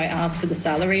dare I ask for the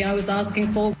salary I was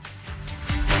asking for.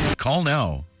 Call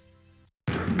now.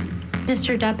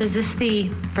 Mr. Depp, is this the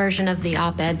version of the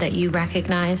op-ed that you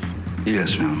recognize?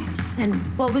 Yes, ma'am. And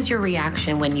what was your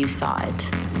reaction when you saw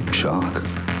it? Shock.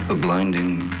 A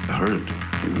blinding hurt.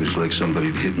 It was like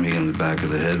somebody hit me in the back of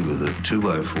the head with a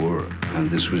 2x4. And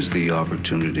this was the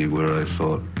opportunity where I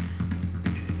thought,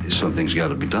 something's got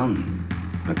to be done.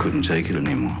 I couldn't take it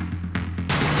anymore.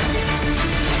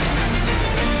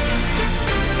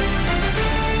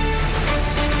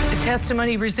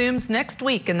 Testimony resumes next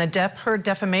week in the Depp-Heard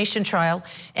defamation trial,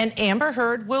 and Amber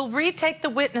Heard will retake the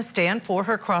witness stand for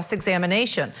her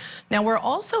cross-examination. Now, we're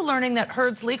also learning that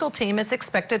Heard's legal team is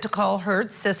expected to call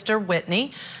Heard's sister,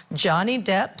 Whitney, Johnny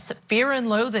Depp's Fear and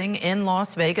Loathing in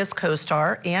Las Vegas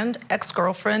co-star, and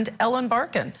ex-girlfriend Ellen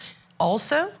Barkin.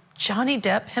 Also, Johnny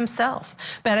Depp himself.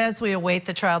 But as we await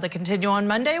the trial to continue on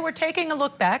Monday, we're taking a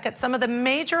look back at some of the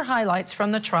major highlights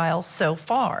from the trial so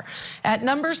far. At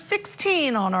number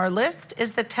 16 on our list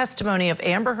is the testimony of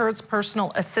Amber Heard's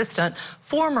personal assistant,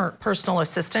 former personal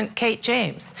assistant, Kate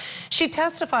James. She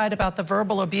testified about the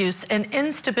verbal abuse and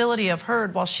instability of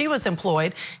Heard while she was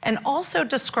employed, and also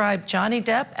described Johnny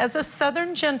Depp as a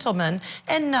Southern gentleman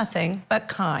and nothing but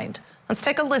kind. Let's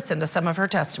take a listen to some of her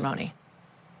testimony.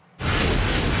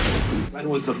 When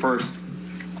was the first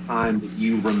time that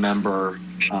you remember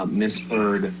Miss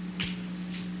Heard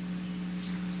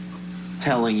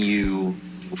telling you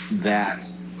that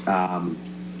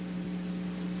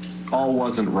all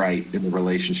wasn't right in the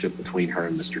relationship between her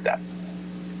and Mr. Depp?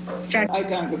 I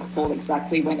don't recall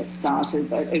exactly when it started,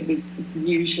 but it was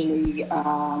usually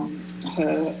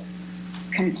her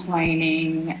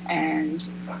complaining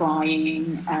and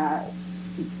crying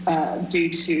due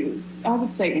to, I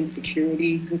would say,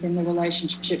 insecurities within the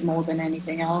relationship more than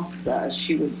anything else.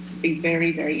 She would be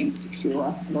very, very insecure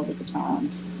a lot of the time.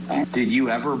 Did you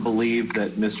ever believe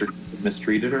that Mr.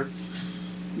 mistreated her?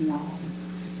 No.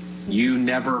 You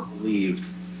never believed,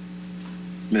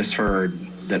 Miss Heard,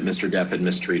 that Mr. Depp had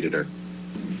mistreated her?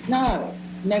 No,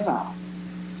 never.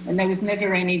 And there was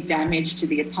never any damage to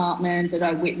the apartment that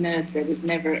I witnessed. There was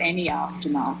never any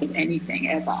aftermath of anything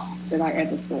ever that I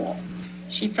ever saw.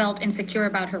 She felt insecure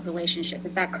about her relationship.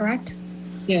 Is that correct?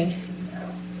 Yes.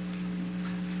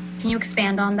 Can you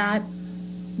expand on that?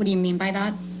 What do you mean by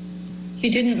that? She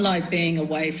didn't like being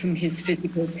away from his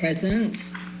physical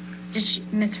presence.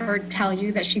 Did Ms. Heard tell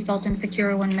you that she felt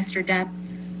insecure when Mr. Depp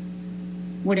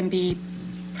wouldn't be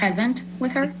present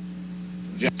with her?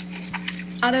 Yeah.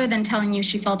 Other than telling you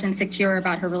she felt insecure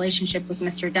about her relationship with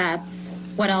Mr. Depp,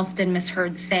 what else did Ms.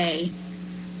 Heard say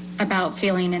about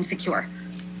feeling insecure?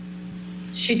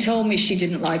 She told me she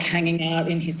didn't like hanging out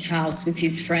in his house with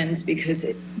his friends because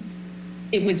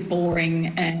it was boring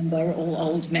and they were all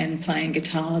old men playing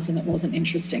guitars and it wasn't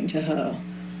interesting to her.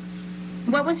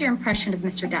 What was your impression of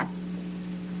Mr. Depp?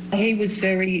 He was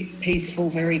very peaceful,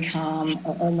 very calm,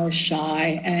 almost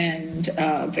shy, and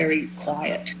very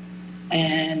quiet.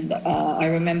 And I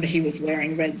remember he was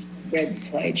wearing red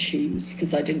suede shoes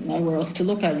because I didn't know where else to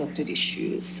look. I looked at his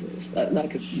shoes. It was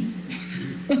like a...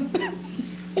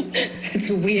 It's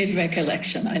a weird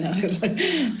recollection, I know, but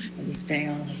I'm just being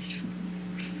honest.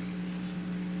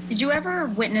 Did you ever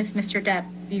witness Mr. Depp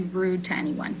be rude to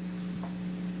anyone?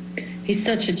 He's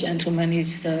such a gentleman.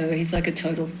 He's like a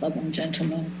total Southern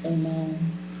gentleman, so no.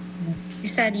 You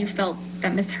said you felt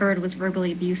that Ms. Heard was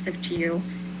verbally abusive to you.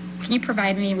 Can you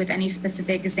provide me with any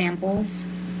specific examples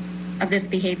of this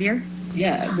behavior?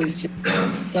 yeah, it was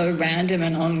just so random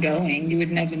and ongoing. You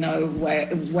would never know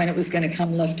when it was going to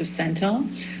come left of centre.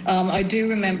 I do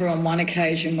remember on one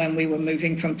occasion when we were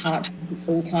moving from part-time to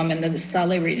full-time, and the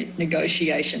salary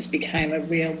negotiations became a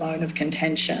real bone of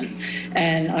contention.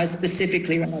 And I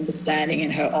specifically remember standing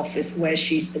in her office where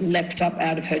she leapt up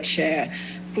out of her chair,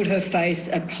 put her face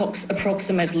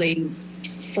approximately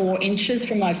 4 inches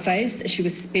from my face. She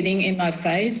was spitting in my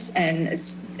face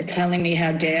and telling me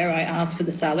how dare I ask for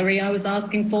the salary I was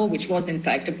asking for, which was in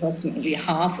fact approximately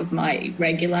half of my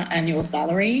regular annual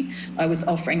salary. I was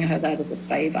offering her that as a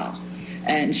favour,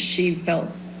 and she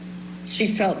felt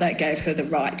that gave her the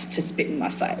right to spit in my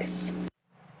face.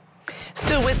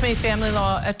 Still with me, family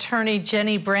law attorney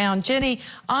Jenny Brown. Jenny,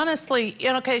 honestly,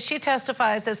 okay, she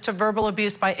testifies as to verbal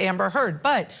abuse by Amber Heard,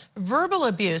 but verbal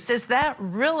abuse, is that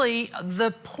really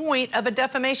the point of a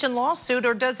defamation lawsuit,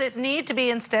 or does it need to be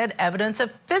instead evidence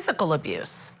of physical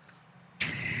abuse?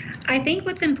 I think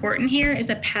what's important here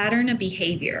is a pattern of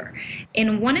behavior.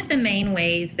 And one of the main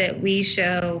ways that we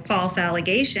show false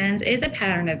allegations is a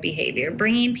pattern of behavior,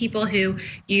 bringing people who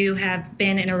you have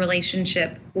been in a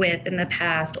relationship with in the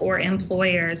past or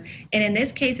employers. And in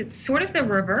this case, it's sort of the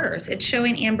reverse. It's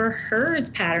showing Amber Heard's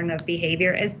pattern of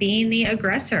behavior as being the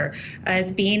aggressor,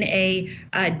 as being a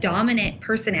dominant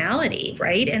personality,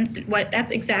 right? And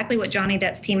that's exactly what Johnny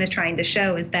Depp's team is trying to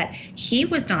show, is that he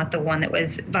was not the one that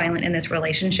was violent in this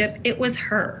relationship. It was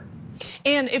her.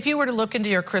 And if you were to look into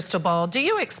your crystal ball, do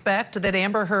you expect that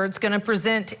Amber Heard's going to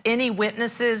present any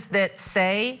witnesses that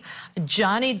say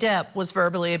Johnny Depp was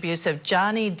verbally abusive,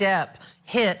 Johnny Depp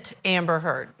hit Amber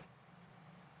Heard?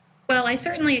 Well, I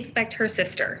certainly expect her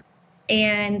sister.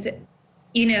 And,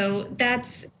 you know,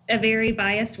 that's a very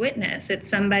biased witness. It's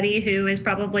somebody who is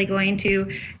probably going to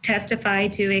testify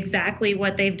to exactly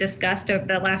what they've discussed over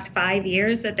the last 5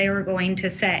 years that they were going to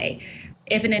say.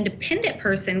 If an independent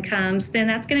person comes, then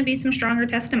that's going to be some stronger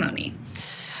testimony.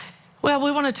 Well, we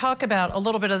want to talk about a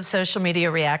little bit of the social media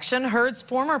reaction. Heard's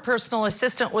former personal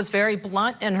assistant was very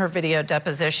blunt in her video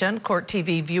deposition. Court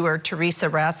TV viewer Teresa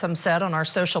Rassam said on our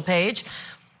social page,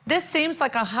 "This seems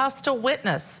like a hostile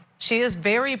witness. She is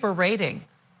very berating,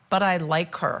 but I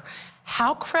like her."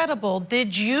 How credible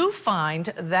did you find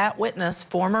that witness,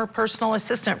 former personal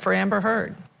assistant for Amber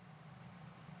Heard?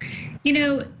 You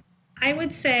know, I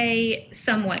would say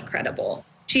somewhat credible.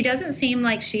 She doesn't seem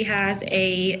like she has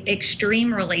a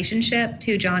extreme relationship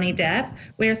to Johnny Depp,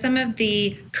 where some of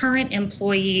the current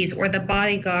employees or the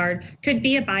bodyguard could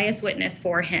be a biased witness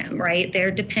for him, right? They're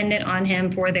dependent on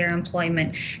him for their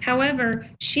employment. However,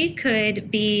 she could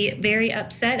be very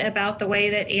upset about the way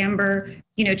that Amber,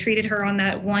 you know, treated her on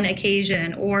that one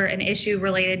occasion, or an issue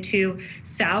related to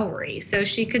salary. So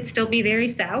she could still be very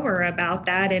sour about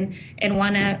that and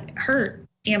want to hurt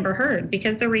Amber Heard,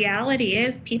 because the reality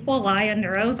is people lie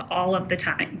under oath all of the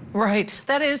time. Right,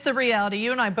 that is the reality.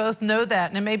 You and I both know that,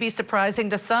 and it may be surprising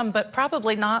to some, but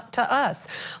probably not to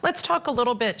us. Let's talk a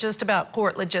little bit just about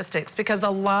court logistics, because a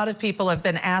lot of people have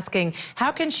been asking,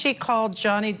 how can she call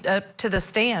Johnny to the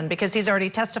stand? Because he's already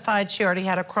testified, she already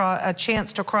had a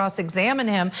chance to cross-examine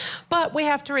him. But we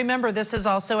have to remember this is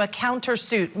also a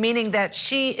countersuit, meaning that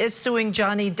she is suing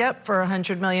Johnny Depp for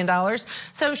 $100 million.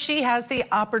 So she has the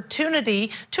opportunity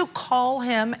to call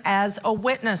him as a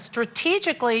witness.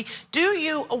 Strategically,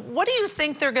 what do you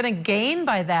think they're going to gain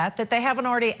by that they haven't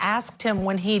already asked him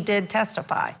when he did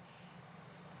testify?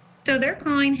 So they're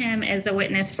calling him as a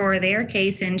witness for their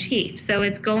case in chief. So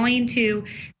it's going to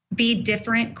be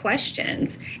different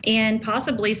questions, and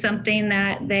possibly something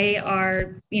that they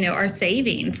are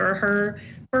saving for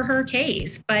her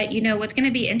case. But what's going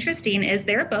to be interesting is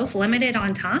they're both limited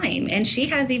on time, and she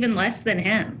has even less than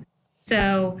him.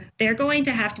 So they're going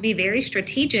to have to be very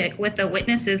strategic with the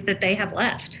witnesses that they have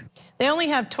left. They only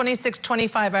have 26,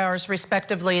 25 hours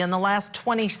respectively in the last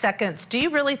 20 seconds. Do you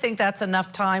really think that's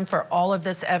enough time for all of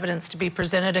this evidence to be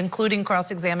presented, including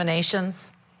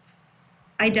cross-examinations?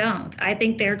 I don't. I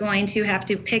think they're going to have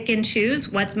to pick and choose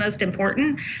what's most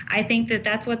important. I think that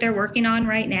that's what they're working on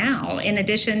right now, in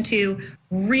addition to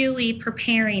really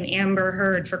preparing Amber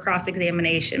Heard for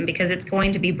cross-examination, because it's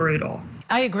going to be brutal.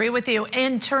 I agree with you.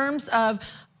 In terms of,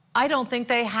 I don't think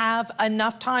they have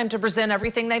enough time to present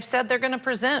everything they've said they're going to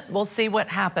present. We'll see what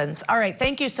happens. All right,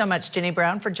 thank you so much, Jenny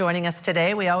Brown, for joining us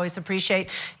today. We always appreciate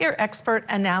your expert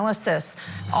analysis.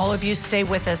 All of you stay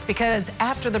with us, because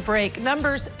after the break,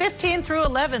 numbers 15 through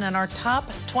 11 in our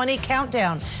top 20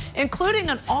 countdown, including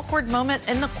an awkward moment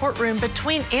in the courtroom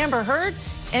between Amber Heard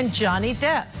and Johnny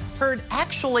Depp. Heard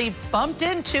actually bumped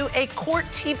into a Court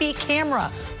TV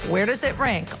camera. Where does it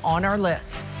rank on our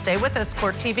list? Stay with us,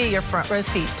 Court TV, your front row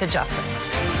seat to justice.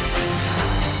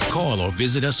 Call or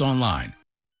visit us online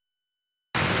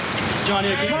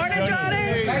Johnny. Morning,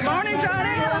 Johnny. Morning,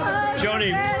 Johnny.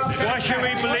 Johnny, why should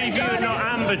we believe you and not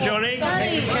Amber, Johnny?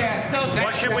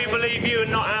 Why should we believe you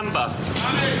and not Amber?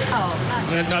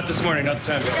 Oh. Not this morning, not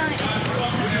the time.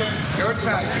 Your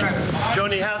time.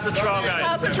 Johnny, how's the trial going?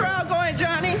 How's the trial going,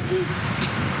 Johnny?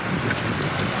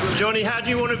 Johnny, how do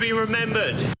you want to be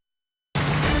remembered?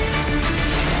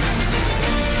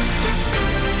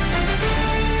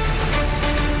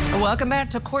 Welcome back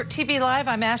to Court TV Live.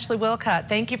 I'm Ashely Wilcott.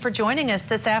 Thank you for joining us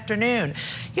this afternoon.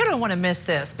 You don't want to miss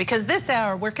this because this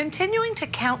hour we're continuing to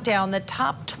count down the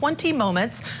top 20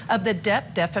 moments of the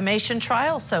Depp defamation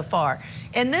trial so far.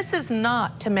 And this is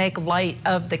not to make light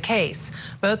of the case.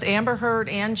 Both Amber Heard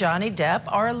and Johnny Depp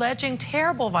are alleging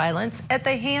terrible violence at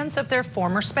the hands of their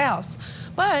former spouse.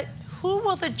 But who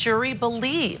will the jury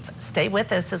believe? Stay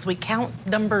with us as we count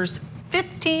numbers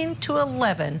 15 to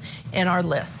 11 in our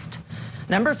list.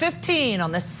 Number 15,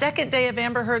 on the second day of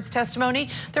Amber Heard's testimony,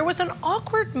 there was an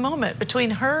awkward moment between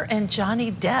her and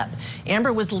Johnny Depp.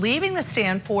 Amber was leaving the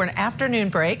stand for an afternoon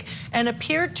break and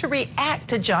appeared to react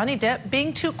to Johnny Depp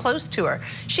being too close to her.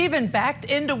 She even backed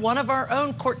into one of our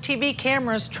own Court TV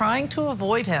cameras trying to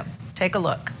avoid him. Take a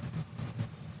look.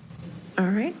 All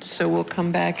right, so we'll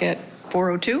come back at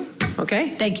 4:02.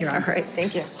 Okay? Thank you, Robert. All right,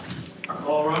 thank you.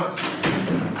 All right.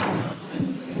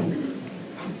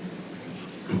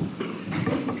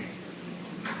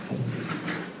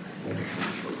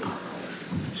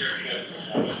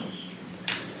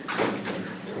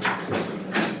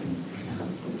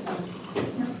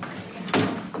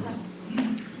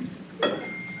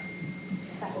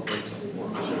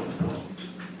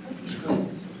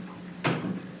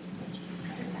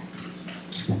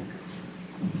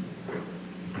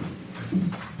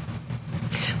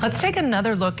 Let's take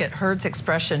another look at Heard's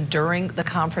expression during the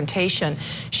confrontation.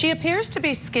 She appears to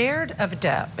be scared of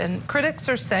Depp, and critics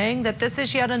are saying that this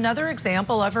is yet another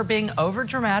example of her being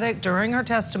overdramatic during her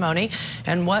testimony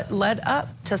and what led up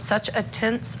to such a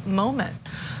tense moment.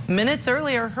 Minutes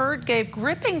earlier, Heard gave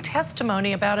gripping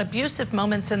testimony about abusive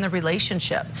moments in the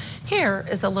relationship. Here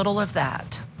is a little of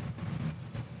that.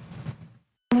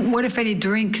 What, if any,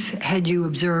 drinks had you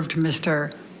observed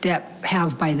Mr. Depp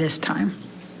have by this time?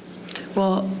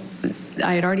 Well,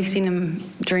 I had already seen him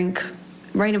drink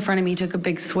right in front of me. He took a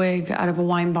big swig out of a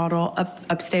wine bottle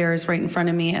upstairs right in front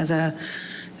of me as in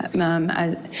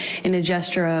a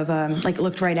gesture of like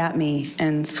looked right at me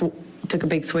and took a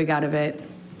big swig out of it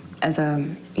as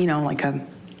a, you know, like a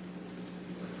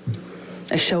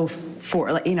show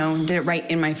for, like, you know, did it right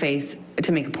in my face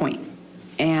to make a point.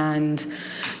 And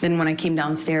then when I came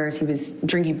downstairs, he was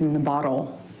drinking from the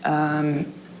bottle.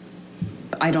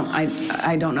 I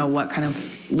don't know what kind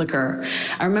of liquor.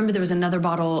 I remember there was another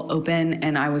bottle open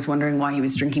and I was wondering why he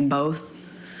was drinking both.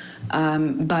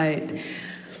 But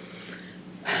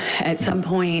at some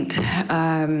point, he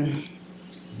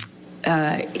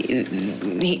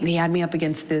had me up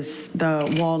against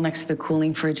the wall next to the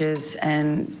cooling fridges,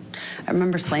 and I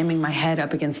remember slamming my head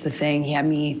up against the thing. He had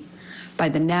me by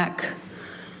the neck,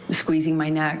 squeezing my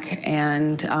neck,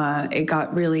 and it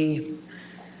got really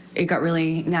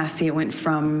nasty. It went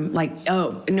from like,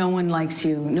 oh, no one likes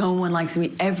you, no one likes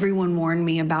me, everyone warned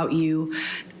me about you.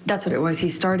 That's what it was. He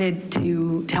started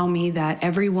to tell me that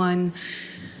everyone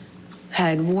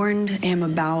had warned him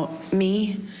about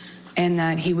me and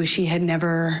that he wished he had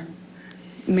never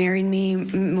married me,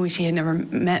 wish he had never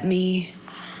met me.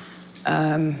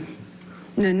 No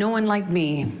one liked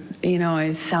me. You know,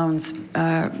 it sounds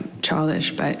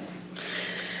childish, but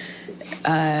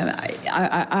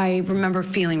I remember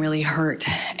feeling really hurt.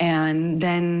 And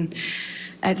then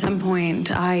at some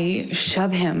point I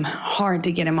shoved him hard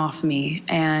to get him off me,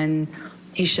 and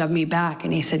he shoved me back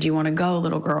and he said, "You want to go,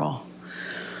 little girl?"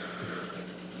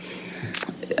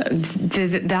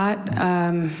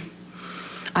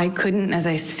 I couldn't, as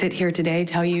I sit here today,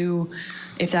 tell you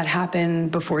if that happened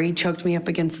before he choked me up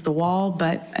against the wall,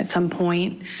 but at some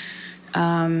point,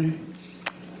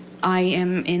 I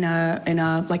am in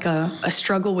a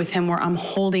struggle with him where I'm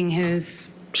holding his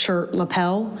shirt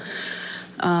lapel,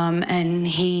 and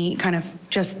he kind of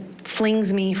just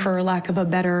flings me, for lack of a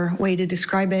better way to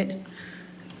describe it,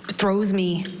 throws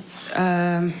me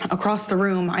across the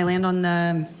room. I land on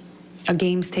a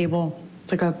games table.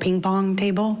 It's like a ping pong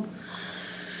table.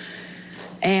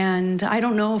 And I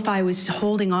don't know if I was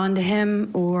holding on to him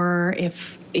or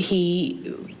if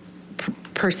he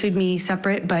pursued me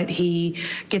separate, but he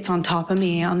gets on top of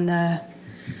me on the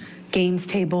games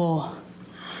table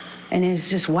and is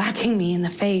just whacking me in the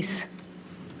face,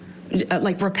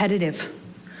 like repetitive.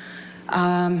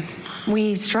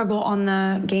 We struggle on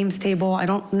the games table. I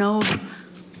don't know.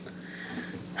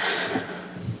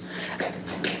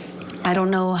 I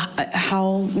don't know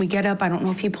how we get up. I don't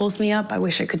know if he pulls me up. I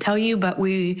wish I could tell you, but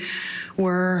we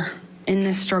were in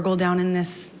this struggle down in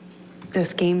this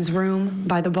games room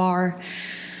by the bar.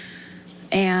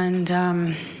 And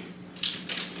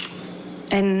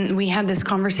we had this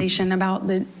conversation about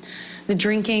the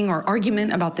drinking, or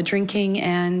argument about the drinking,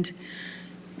 and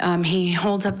he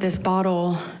holds up this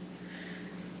bottle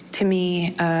to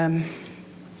me, and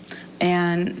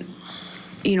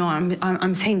you know,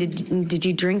 I'm saying, did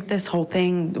you drink this whole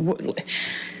thing?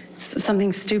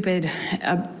 Something stupid,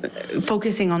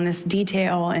 focusing on this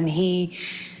detail, and he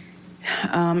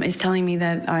is telling me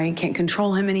that I can't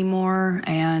control him anymore,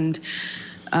 and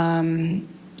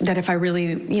that if I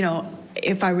really, you know,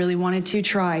 if I really wanted to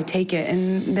try, take it.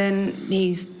 And then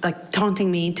he's like taunting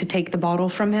me to take the bottle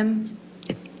from him.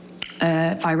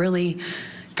 If I really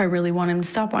want him to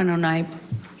stop, why don't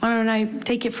I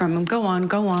take it from him? Go on,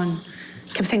 go on.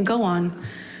 Kept saying, go on,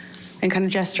 and kind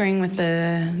of gesturing with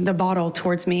the bottle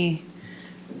towards me.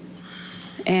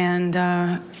 And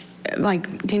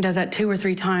like he does that 2 or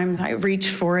 3 times. I reach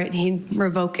for it, he'd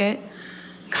revoke it,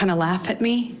 kind of laugh at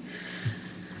me.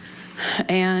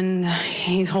 And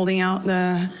he's holding out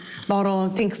the bottle. I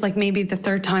think like maybe the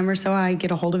 3rd time or so I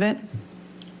get a hold of it.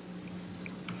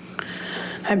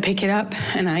 I pick it up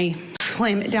and I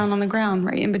slam it down on the ground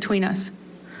right in between us.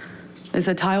 There's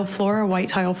a tile floor, a white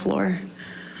tile floor.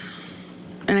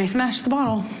 And I smashed the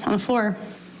bottle on the floor.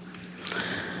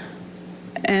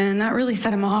 And that really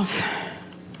set him off.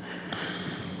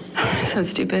 So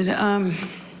stupid.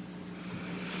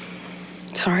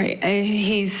 Sorry,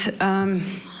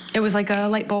 it was like a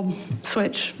light bulb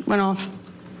switch went off.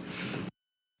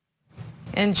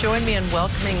 And join me in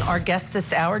welcoming our guest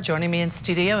this hour. Joining me in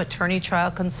studio, attorney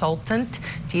trial consultant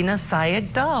Dina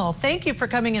Sayegh-Dahl. Thank you for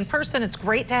coming in person. It's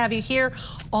great to have you here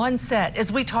on set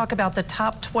as we talk about the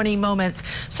top 20 moments.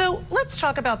 So let's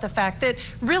talk about the fact that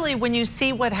really when you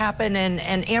see what happened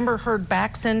and Amber Heard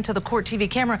backs into the court TV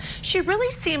camera, she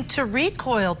really seemed to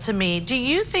recoil to me. Do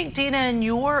you think, Dina, in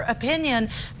your opinion,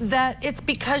 that it's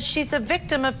because she's a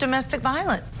victim of domestic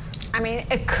violence? I mean,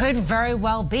 it could very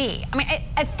well be. I mean,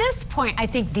 at this point, I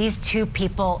think these two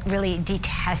people really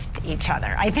detest each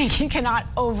other. I think you cannot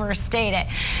overstate it.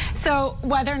 So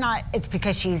whether or not it's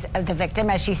because she's the victim,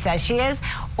 as she says she is,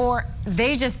 or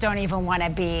they just don't even want to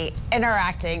be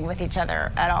interacting with each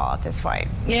other at all at this point.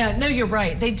 Yeah, no, you're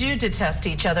right. They do detest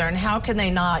each other, and how can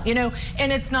they not? You know,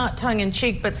 and it's not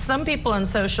tongue-in-cheek, but some people on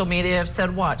social media have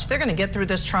said, watch, they're going to get through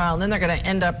this trial, and then they're going to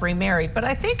end up remarried. But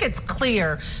I think it's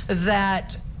clear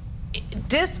that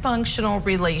dysfunctional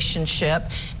relationship,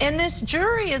 and this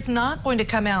jury is not going to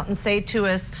come out and say to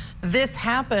us this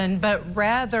happened, but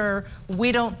rather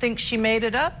we don't think she made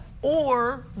it up,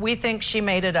 or we think she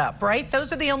made it up, right?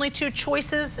 Those are the only 2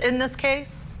 choices in this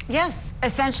case? Yes,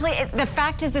 essentially the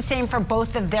fact is the same for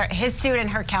both of his suit and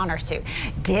her countersuit.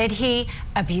 Did he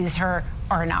abuse her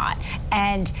or not?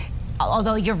 And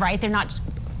although you're right, they're not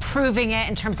proving it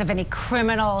in terms of any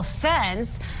criminal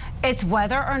sense, it's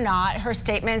whether or not her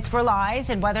statements were lies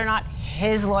and whether or not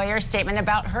his lawyer's statement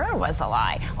about her was a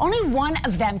lie. Only one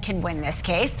of them can win this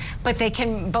case, but they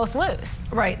can both lose.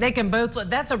 Right, they can both.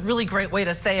 That's a really great way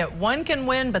to say it. One can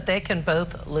win, but they can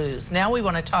both lose. Now we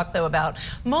want to talk, though, about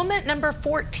moment number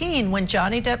 14, when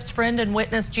Johnny Depp's friend and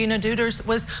witness Gina Deuters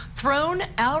was thrown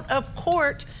out of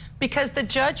court because the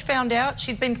judge found out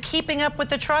she'd been keeping up with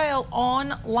the trial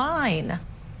online.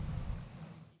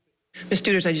 Ms.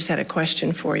 Deuters, I just had a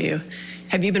question for you.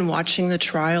 Have you been watching the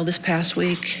trial this past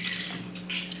week?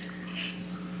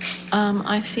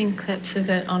 I've seen clips of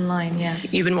it online, yeah.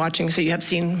 You've been watching, so you have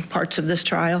seen parts of this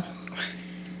trial?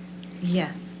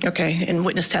 Yeah. Okay, and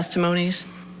witness testimonies?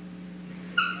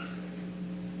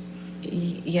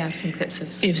 Yeah, I've seen clips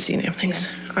of. You've seen everything.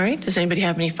 Yeah. All right, does anybody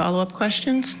have any follow-up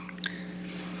questions?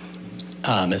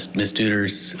 Ms.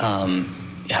 Deuters,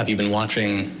 have you been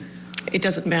watching? It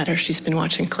doesn't matter. She's been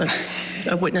watching clips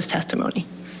of witness testimony.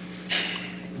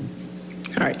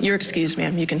 All right, you're excused,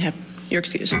 ma'am. You can have your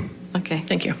excuse. Okay.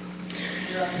 Thank you.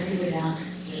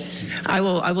 I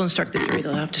will instruct the jury.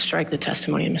 They'll have to strike the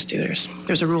testimony of Ms. Deuters.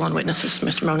 There's a rule on witnesses,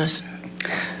 Mr. Moniz.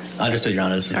 Understood, Your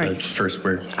Honor. This is the first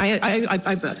word.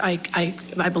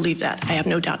 I believe that. I have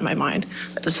no doubt in my mind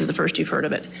that this is the first you've heard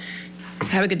of it.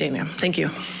 Have a good day, ma'am. Thank you.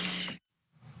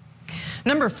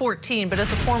 Number 14, but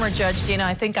as a former judge, Dina,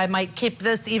 I think I might keep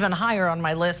this even higher on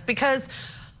my list because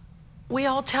we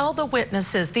all tell the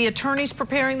witnesses, the attorneys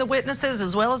preparing the witnesses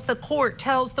as well as the court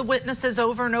tells the witnesses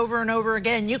over and over and over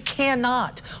again, you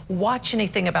cannot watch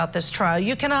anything about this trial.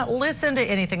 You cannot listen to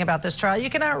anything about this trial. You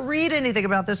cannot read anything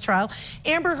about this trial.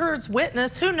 Amber Heard's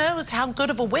witness, who knows how good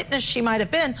of a witness she might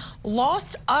have been,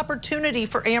 lost opportunity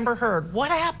for Amber Heard.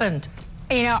 What happened?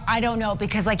 You know, I don't know,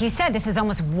 because like you said, this is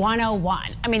almost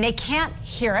 101. I mean, they can't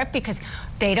hear it because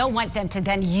they don't want them to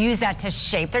then use that to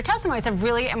shape their testimony. It's a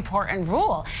really important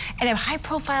rule. In a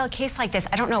high-profile case like this,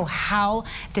 I don't know how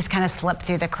this kind of slipped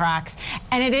through the cracks.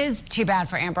 And it is too bad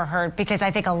for Amber Heard, because I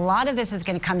think a lot of this is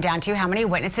going to come down to how many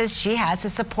witnesses she has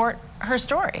to support her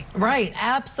story. Right,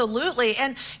 absolutely.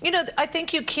 And, you know, I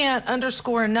think you can't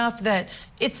underscore enough that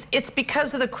it's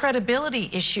because of the credibility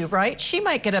issue, right? She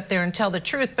might get up there and tell the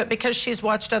truth, but because she's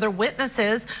watched other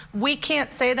witnesses, we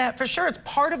can't say that for sure. It's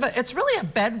part of it's really a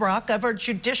bedrock of our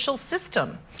judicial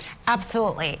system.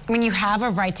 Absolutely. I mean, you have a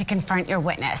right to confront your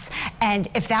witness. And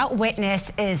if that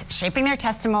witness is shaping their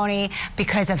testimony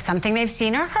because of something they've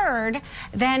seen or heard,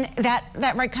 then that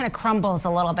right kind of crumbles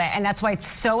a little bit. And that's why it's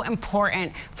so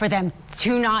important for them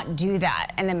to not do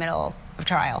that in the middle of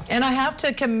trial. And I have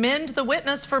to commend the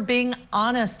witness for being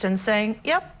honest and saying,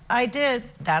 yep, I did.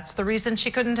 That's the reason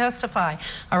she couldn't testify.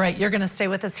 All right, you're going to stay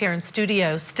with us here in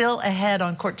studio. Still ahead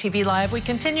on Court TV Live, we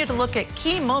continue to look at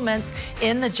key moments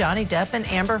in the Johnny Depp and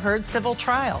Amber Heard civil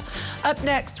trial. Up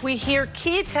next, we hear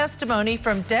key testimony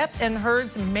from Depp and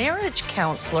Heard's marriage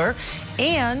counselor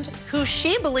and who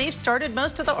she believes started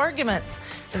most of the arguments.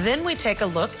 Then we take a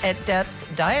look at Depp's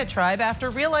diatribe after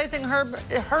realizing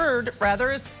Heard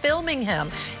is filming him,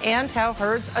 and how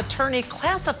Heard's attorney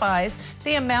classifies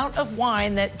the amount of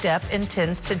wine that Depp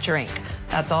intends to drink.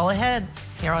 That's all ahead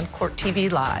here on Court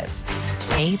TV Live.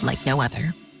 Made like no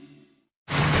other.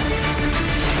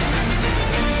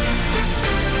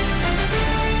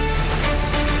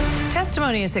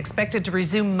 Testimony is expected to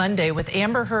resume Monday, with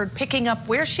Amber Heard picking up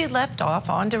where she left off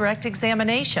on direct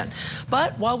examination.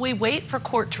 But while we wait for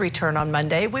court to return on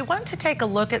Monday, we want to take a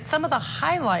look at some of the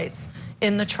highlights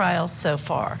in the trial so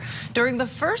far. During the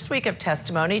first week of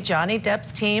testimony, Johnny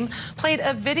Depp's team played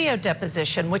a video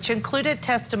deposition which included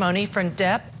testimony from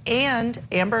Depp and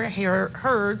Amber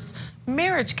Heard's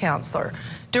marriage counselor.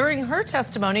 During her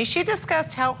testimony, she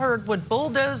discussed how Heard would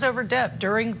bulldoze over Depp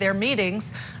during their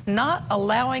meetings, not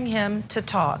allowing him to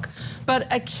talk.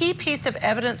 But a key piece of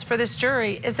evidence for this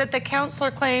jury is that the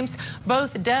counselor claims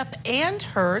both Depp and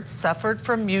Heard suffered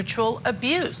from mutual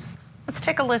abuse. Let's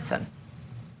take a listen.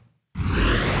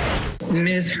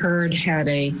 Ms. Heard had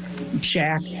a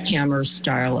jackhammer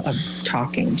style of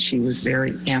talking. She was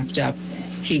very amped up.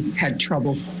 He had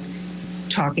trouble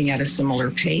talking at a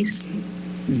similar pace.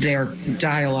 Their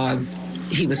dialogue,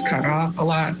 he was cut off a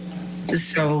lot.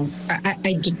 So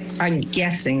I'm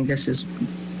guessing this is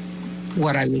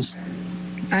what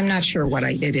I'm not sure what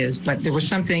it is, but there was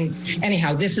something.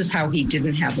 Anyhow, this is how he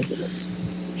didn't have a voice.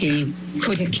 He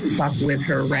couldn't keep up with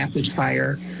her rapid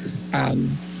fire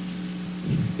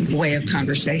way of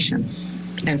conversation.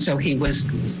 And so he was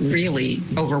really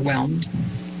overwhelmed.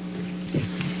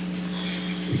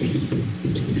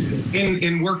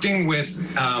 In working with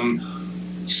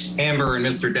Amber and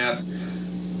Mr. Depp,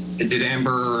 did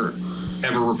Amber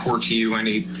ever report to you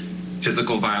any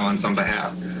physical violence on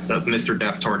behalf of Mr.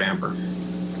 Depp toward Amber?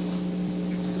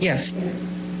 Yes.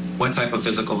 What type of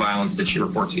physical violence did she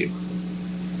report to you?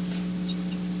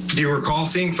 Do you recall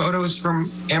seeing photos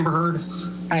from Amber Heard?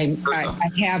 I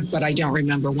have, but I don't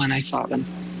remember when I saw them.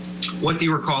 What do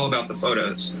you recall about the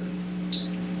photos?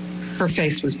 Her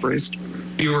face was bruised.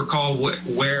 Do you recall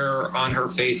where on her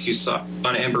face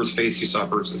on Amber's face you saw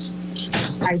bruises?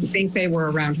 I think they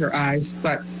were around her eyes,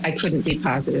 but I couldn't be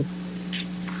positive.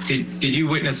 Did you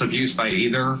witness abuse by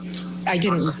either? I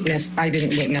didn't witness.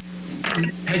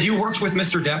 Had you worked with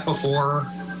Mr. Depp before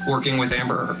working with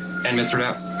Amber and Mr.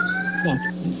 Depp? No.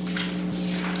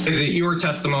 Is it your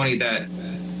testimony that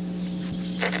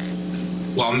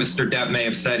while Mr. Depp may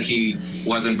have said he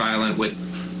wasn't violent with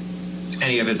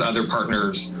any of his other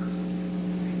partners,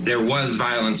 there was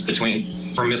violence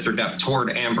from Mr. Depp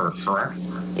toward Amber, correct?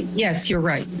 Yes, you're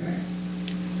right.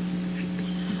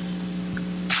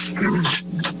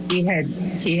 He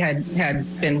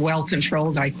had been well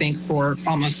controlled, I think, for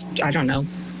almost,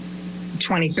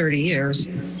 20, 30 years.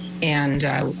 And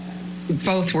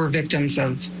both were victims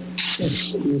of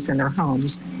abuse in their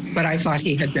homes. But I thought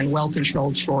he had been well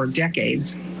controlled for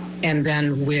decades. And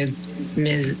then with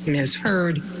Ms.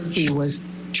 Heard, he was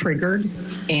triggered,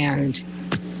 and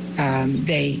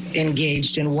they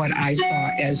engaged in what I saw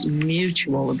as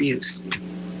mutual abuse.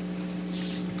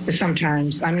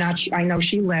 Sometimes, I know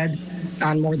she led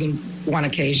on more than one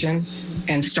occasion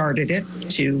and started it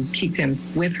to keep him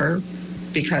with her,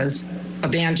 because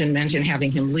abandonment and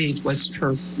having him leave was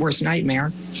her worst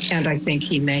nightmare. And I think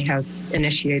he may have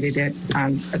initiated it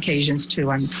on occasions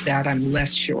too. I'm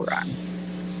less sure on.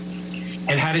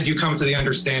 And how did you come to the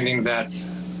understanding that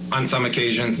on some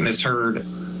occasions Ms. Heard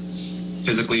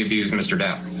physically abused Mr.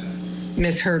 Depp?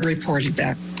 Ms. Heard reported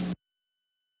that.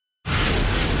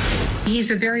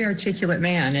 He's a very articulate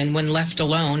man, and when left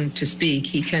alone to speak,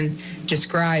 he can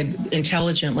describe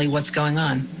intelligently what's going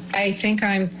on. I think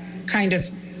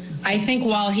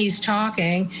while he's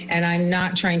talking, and I'm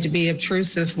not trying to be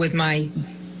obtrusive with my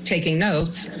taking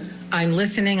notes, I'm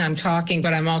listening, I'm talking,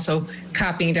 but I'm also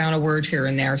copying down a word here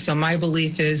and there. So my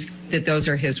belief is that those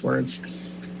are his words.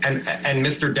 And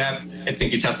Mr. Depp, I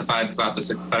think you testified about this,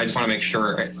 but I just want to make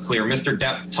sure it's clear. Mr.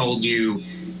 Depp told you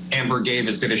Amber gave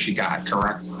as good as she got,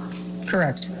 correct?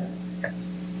 Correct.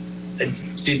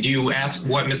 Did you ask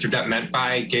what Mr. Depp meant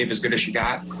by gave as good as she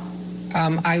got?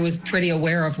 I was pretty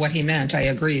aware of what he meant. I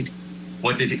agreed.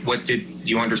 What did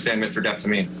you understand Mr. Depp to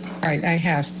mean? All right, I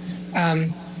have.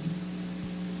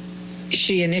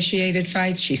 She initiated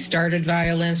fights. She started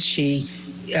violence. She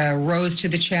rose to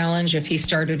the challenge if he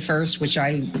started first,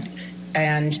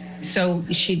 and so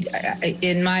she,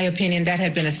 in my opinion, that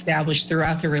had been established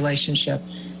throughout the relationship,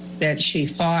 that she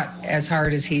fought as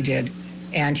hard as he did,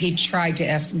 and he tried to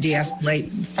de-escalate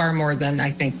far more than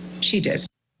I think she did.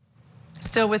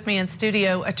 Still with me in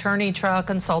studio, attorney trial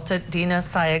consultant Dina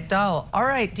Sayeghdal. All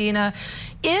right, Dina,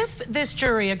 if this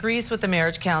jury agrees with the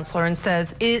marriage counselor and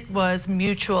says it was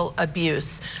mutual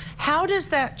abuse, how does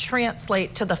that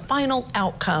translate to the final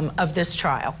outcome of this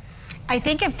trial? I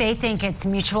think if they think it's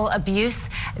mutual abuse,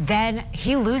 then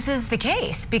he loses the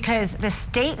case because the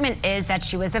statement is that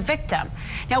she was a victim.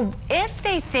 Now, if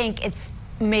they think it's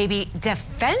maybe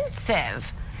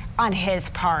defensive on his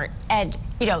part and,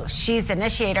 you know, she's the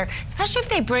initiator, especially if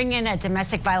they bring in a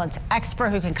domestic violence expert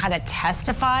who can kind of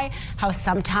testify how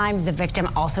sometimes the victim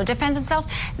also defends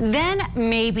himself, then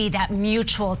maybe that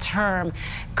mutual term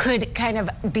could kind of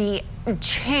be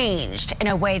changed in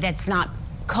a way that's not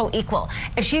co-equal.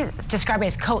 If she described it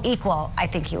as co-equal, I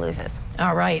think he loses.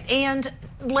 All right, and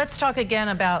let's talk again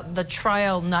about the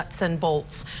trial nuts and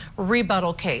bolts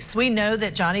rebuttal case. We know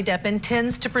that Johnny Depp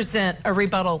intends to present a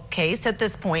rebuttal case at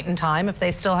this point in time, if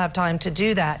they still have time to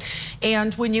do that.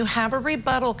 And when you have a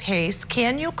rebuttal case,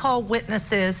 can you call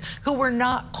witnesses who were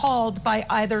not called by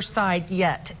either side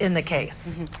yet in the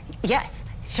case? Yes.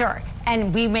 Sure,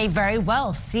 and we may very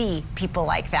well see people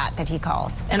like that he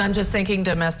calls. And I'm just thinking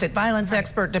domestic violence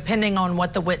expert, depending on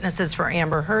what the witnesses for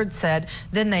Amber Heard said,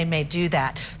 then they may do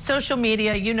that. Social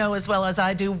media, you know as well as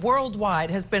I do,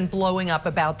 worldwide has been blowing up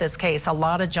about this case. A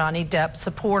lot of Johnny Depp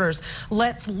supporters.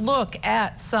 Let's look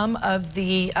at some of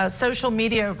the social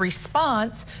media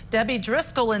response. Debbie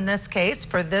Driscoll in this case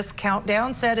for this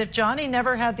countdown said if Johnny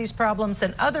never had these problems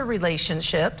in other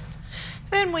relationships,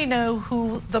 then we know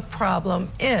who the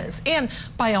problem is. And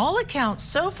by all accounts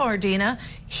so far, Dina,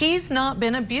 he's not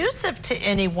been abusive to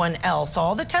anyone else.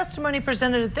 All the testimony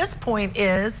presented at this point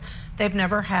is they've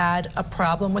never had a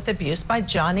problem with abuse by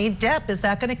Johnny Depp. Is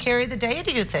that going to carry the day,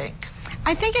 do you think?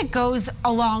 I think it goes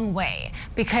a long way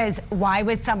because why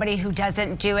would somebody who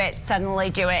doesn't do it suddenly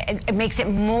do it? It makes it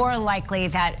more likely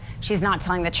that she's not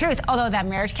telling the truth. Although that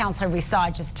marriage counselor we saw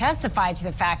just testified to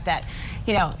the fact that,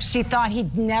 you know, she thought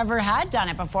he'd never had done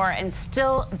it before and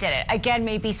still did it. Again,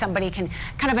 maybe somebody can,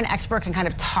 kind of an expert can kind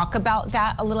of talk about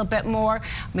that a little bit more,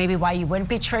 maybe why you wouldn't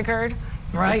be triggered.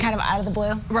 Right. Kind of out of the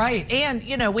blue. Right. And,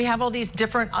 you know, we have all these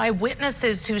different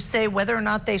eyewitnesses who say whether or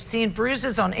not they've seen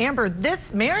bruises on Amber.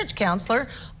 This marriage counselor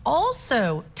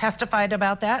also testified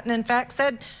about that and, in fact,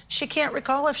 said she can't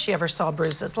recall if she ever saw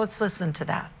bruises. Let's listen to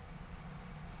that.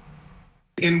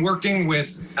 In working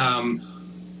with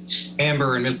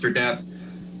Amber and Mr. Depp,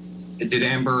 did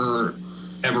Amber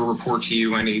ever report to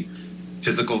you any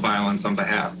physical violence on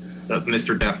behalf of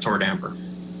Mr. Depp toward Amber?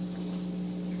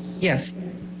 Yes.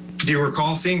 Do you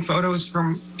recall seeing photos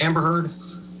from Amber Heard?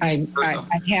 I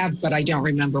have, but I don't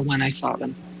remember when I saw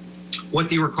them. What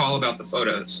do you recall about the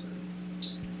photos?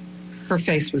 Her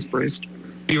face was bruised.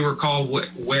 Do you recall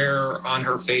where on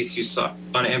her face you saw,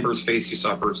 on Amber's face you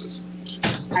saw bruises?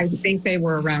 I think they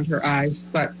were around her eyes,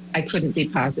 but I couldn't be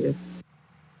positive.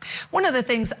 One of the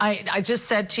things I just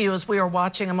said to you as we were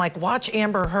watching, I'm like, watch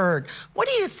Amber Heard. What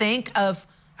do you think of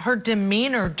her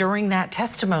demeanor during that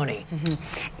testimony?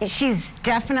 She's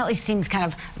definitely seems kind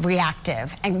of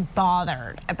reactive and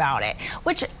bothered about it,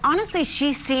 which honestly,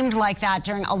 she seemed like that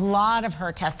during a lot of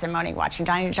her testimony watching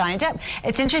Johnny Depp.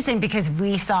 It's interesting because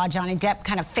we saw Johnny Depp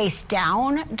kind of face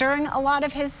down during a lot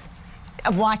of his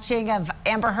watching of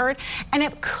Amber Heard, and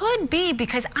it could be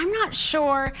because I'm not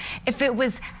sure if it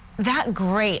was that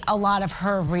great, a lot of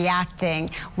her reacting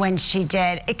when she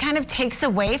did. It kind of takes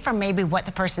away from maybe what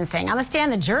the person's saying. On the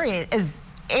stand, the jury is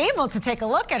able to take a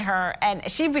look at her, and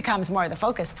she becomes more the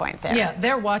focus point there. Yeah,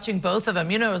 they're watching both of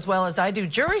them, you know, as well as I do.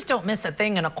 Juries don't miss a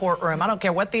thing in a courtroom. I don't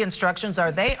care what the instructions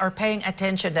are. They are paying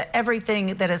attention to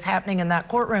everything that is happening in that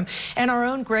courtroom. And our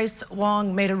own Grace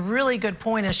Wong made a really good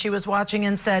point as she was watching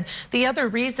and said the other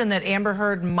reason that Amber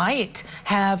Heard might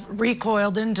have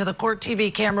recoiled into the court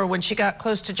TV camera when she got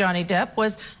close to Johnny Depp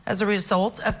was as a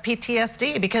result of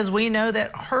PTSD, because we know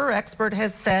that her expert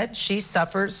has said she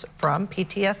suffers from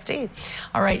PTSD.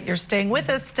 All right, you're staying with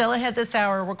us. Still ahead this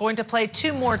hour, we're going to play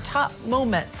 2 more top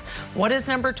moments. What is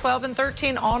number 12 and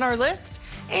 13 on our list?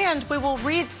 And we will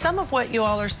read some of what you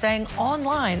all are saying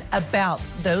online about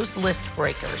those list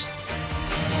breakers.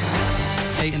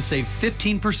 And save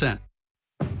 15%.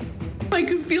 I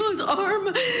could feel his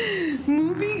arm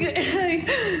moving, and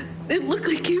it looked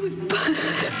like he was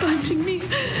punching me.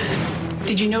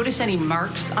 Did you notice any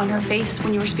marks on her face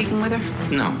when you were speaking with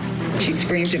her? No. She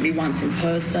screamed at me once in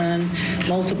person,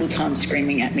 multiple times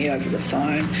screaming at me over the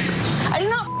phone. I did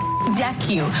not deck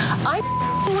you. I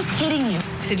was hitting you.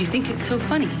 I said, you think it's so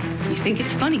funny? You think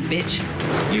it's funny, bitch?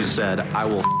 You said, I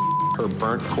will her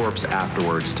burnt corpse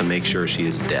afterwards to make sure she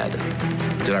is dead.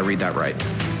 Did I read that right?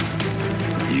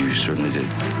 You certainly did.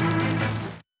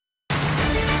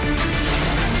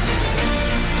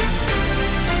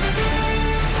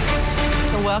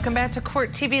 Welcome back to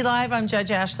Court TV Live. I'm Judge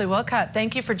Ashely Wilcott.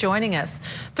 Thank you for joining us.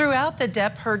 Throughout the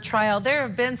Depp Heard trial, there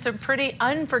have been some pretty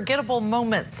unforgettable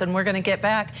moments, and we're going to get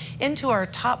back into our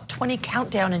top 20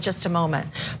 countdown in just a moment.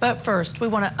 But first, we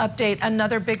want to update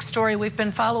another big story we've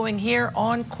been following here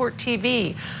on Court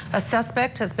TV. A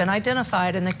suspect has been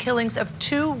identified in the killings of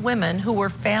 2 women who were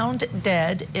found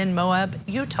dead in Moab,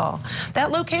 Utah.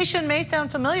 That location may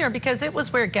sound familiar because it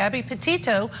was where Gabby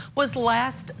Petito was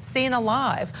last seen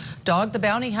alive. Dog the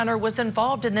Bounty Hunter was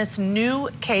involved in this new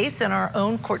case, and our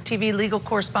own Court TV legal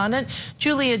correspondent,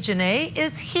 Julia Janae,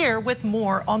 is here with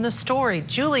more on the story.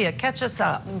 Julia, catch us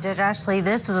up. Judge Ashely,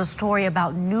 this was a story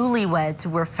about newlyweds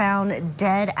who were found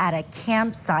dead at a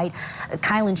campsite.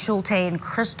 Kylan Schulte and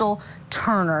Crystal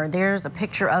Turner. There's a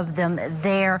picture of them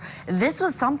there. This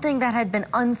was something that had been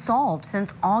unsolved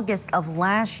since August of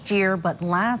last year, but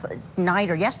last night,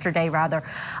 or yesterday rather,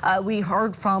 we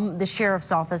heard from the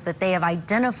sheriff's office that they have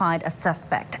identified a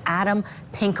suspect, Adam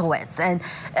Pinkowitz, and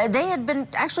they had been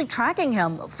actually tracking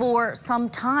him for some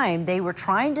time. They were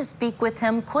trying to speak with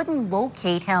him, couldn't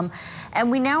locate him, and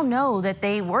we now know that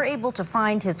they were able to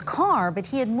find his car, but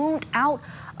he had moved out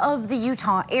of the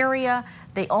Utah area.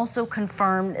 They also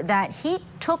confirmed that he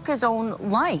took his own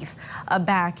life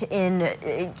back in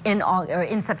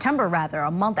September, rather,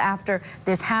 a month after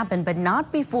this happened, but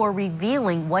not before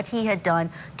revealing what he had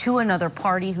done to another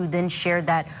party, who then shared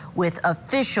that with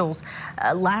officials.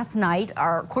 Last night,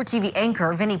 our Court TV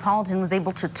anchor, Vinnie Paulton, was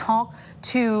able to talk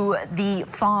to the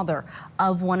father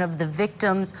of one of the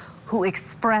victims, who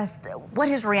expressed what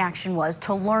his reaction was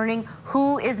to learning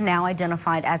who is now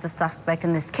identified as a suspect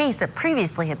in this case that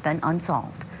previously had been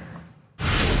unsolved.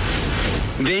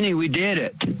 Vinny, we did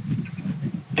it.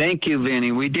 Thank you,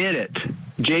 Vinny. We did it.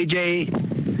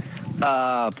 JJ,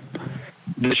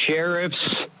 the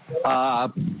sheriffs,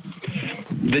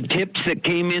 the tips that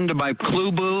came into my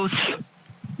clue booth,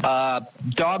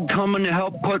 dog coming to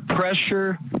help put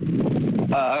pressure.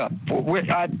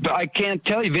 I can't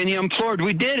tell you, Vinny. I'm floored.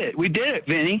 We did it. We did it,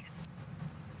 Vinny.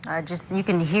 You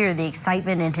can hear the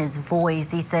excitement in his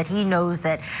voice. He said he knows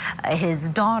that his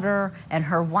daughter and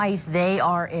her wife, they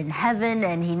are in heaven,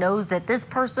 and he knows that this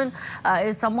person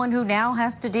is someone who now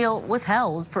has to deal with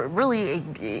hell. It was a really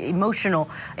emotional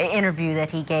interview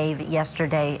that he gave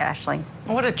yesterday, Ashely.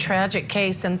 What a tragic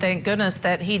case, and thank goodness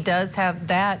that he does have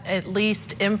that, at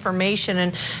least,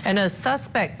 information and a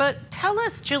suspect. But tell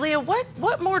us, Julia,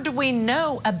 what more do we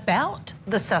know about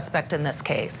the suspect in this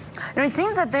case? It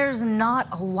seems that there's not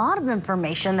a lot of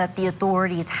information that the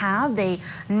authorities have. They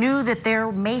knew that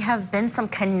there may have been some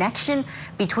connection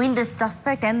between this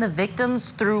suspect and the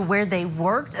victims through where they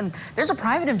worked. And there's a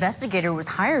private investigator who was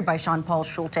hired by Sean Paul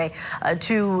Schulte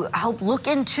to help look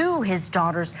into his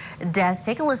daughter's death.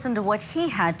 Take a listen to what he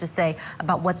had to say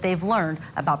about what they've learned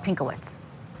about Pinkowitz.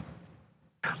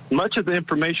 Much of the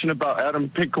information about Adam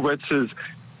Pinkowitz is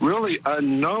really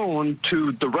unknown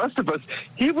to the rest of us.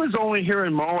 He was only here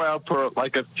in Moab for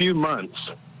like a few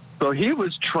months. So he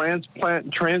was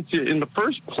transient in the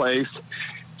first place.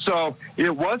 So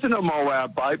it wasn't a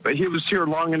Moabite, but he was here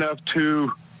long enough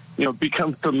to,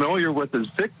 become familiar with his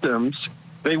victims.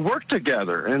 They worked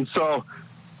together. And so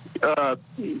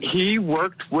he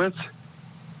worked with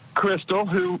Crystal,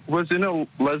 who was in a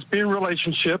lesbian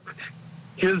relationship.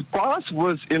 His boss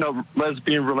was in a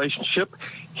lesbian relationship.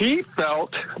 He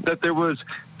felt that there was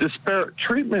disparate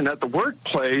treatment at the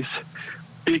workplace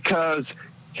because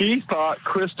he thought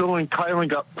Crystal and Kylan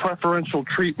got preferential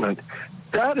treatment.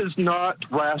 That is not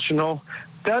rational.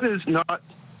 That is not,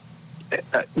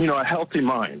 a healthy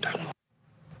mind.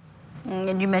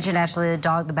 And you mentioned, Ashley,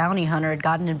 the bounty hunter had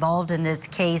gotten involved in this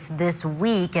case this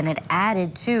week, and it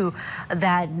added to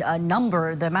that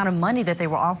number, the amount of money that they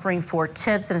were offering for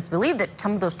tips. And it's believed that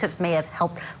some of those tips may have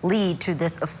helped lead to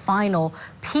this final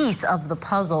piece of the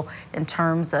puzzle in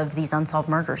terms of these unsolved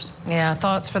murders. Yeah,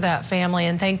 thoughts for that family.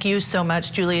 And thank you so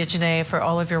much, Julia Janae, for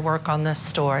all of your work on this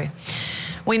story.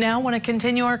 We now want to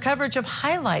continue our coverage of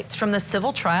highlights from the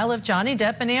civil trial of Johnny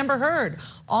Depp and Amber Heard.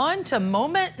 On to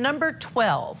moment number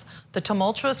 12. The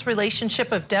tumultuous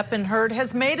relationship of Depp and Heard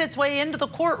has made its way into the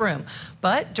courtroom.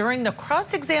 But during the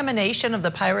cross-examination of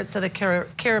the Pirates of the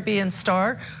Caribbean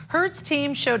star, Heard's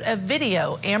team showed a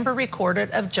video Amber recorded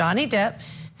of Johnny Depp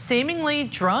seemingly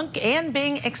drunk and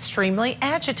being extremely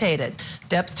agitated.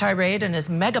 Depp's tirade and his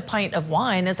mega pint of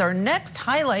wine is our next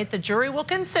highlight the jury will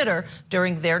consider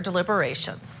during their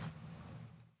deliberations.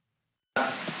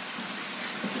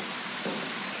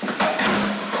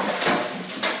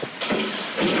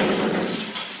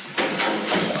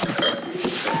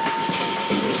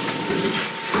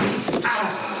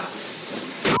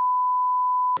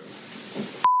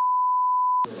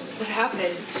 What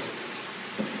happened?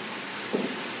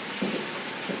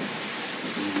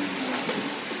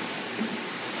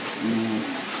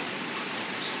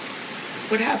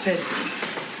 What happened?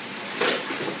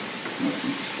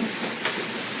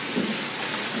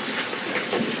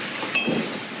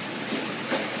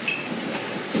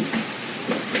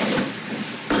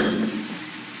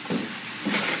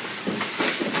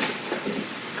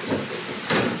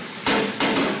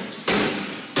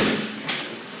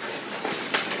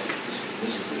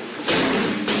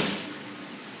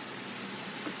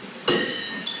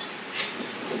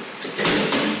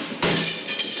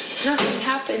 Nothing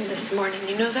happened this morning,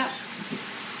 you know that?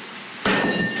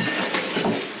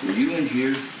 Were you in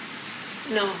here?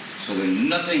 No. So then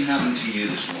nothing happened to you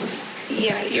this morning?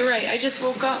 Yeah, you're right. I just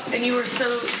woke up and you were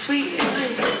so sweet and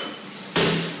nice.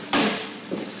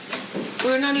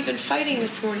 We were not even fighting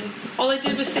this morning. All I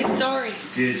did was say sorry.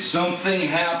 Did something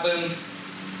happen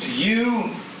to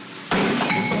you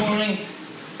this morning?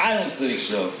 I don't think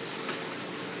so.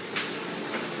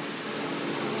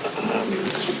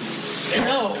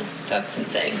 No, that's the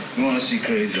thing. You want to see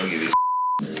crazy? I'll give you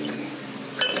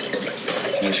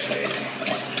That's crazy.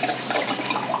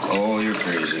 Oh, you're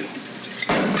crazy.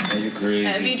 Oh, you're crazy.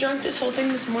 Have you drunk this whole thing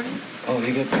this morning? Oh,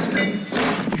 you got this going?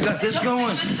 You got this going?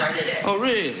 I just started it. Oh,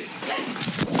 really?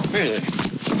 Yes. Really?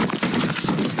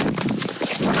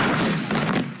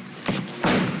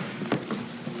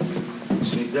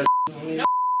 Sneak that No,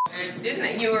 I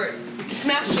didn't. You were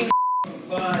smashing.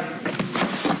 Bye.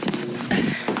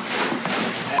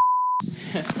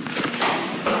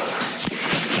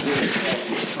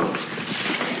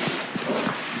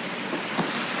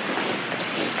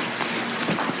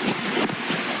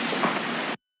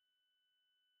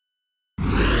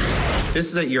 This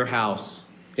is at your house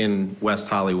in West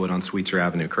Hollywood on Sweetser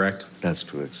Avenue, correct? That's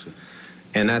correct, sir.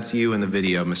 And that's you in the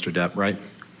video, Mr. Depp, right?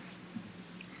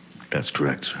 That's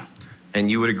correct, sir. And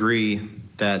you would agree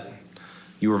that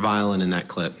you were violent in that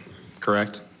clip,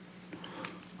 correct?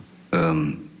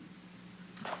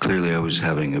 Clearly I was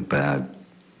having a bad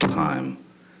time.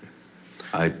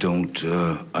 I don't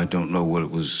know what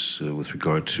it was with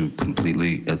regard to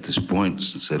completely at this point,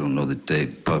 since I don't know the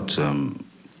date, but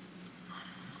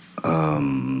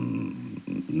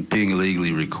being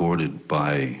illegally recorded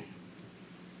by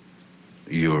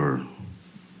your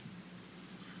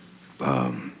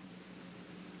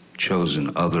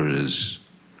chosen other is,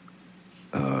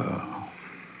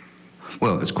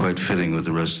 well, it's quite fitting with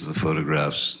the rest of the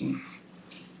photographs and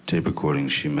tape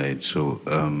recordings she made. So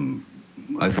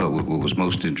I thought what was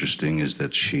most interesting is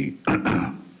that she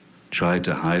tried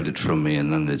to hide it from me,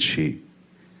 and then that she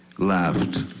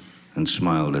laughed and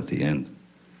smiled at the end.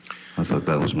 I thought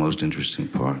that was the most interesting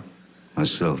part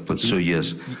myself. But so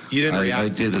yes, I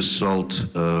did assault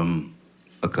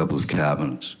a couple of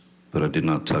cabinets, but I did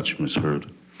not touch Miss Heard.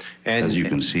 And as you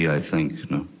can see, I think,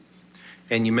 no.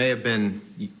 And you may have been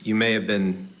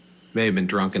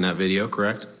drunk in that video,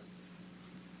 correct?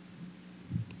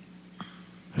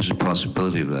 There's a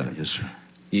possibility of that, yes, sir.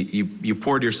 You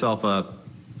poured yourself a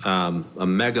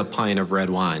mega pint of red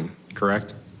wine,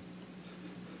 correct?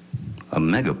 A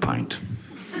mega pint?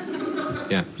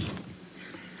 Yeah.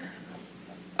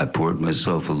 I poured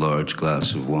myself a large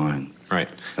glass of wine. Right.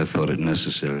 I thought it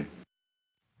necessary.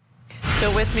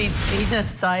 Still with me, Dina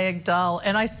Sayegh-Dahl,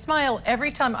 and I smile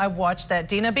every time I watch that,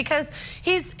 Dina, because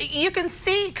you can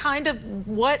see kind of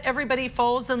what everybody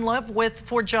falls in love with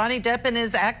for Johnny Depp and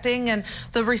his acting and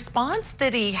the response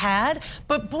that he had.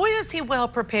 But boy, is he well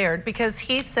prepared, because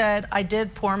he said, I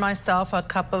did pour myself a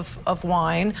cup of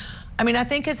wine. I mean, I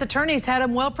think his attorneys had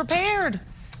him well prepared.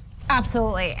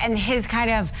 Absolutely, and his kind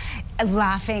of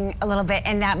laughing a little bit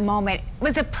in that moment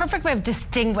was a perfect way of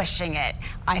distinguishing it,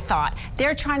 I thought.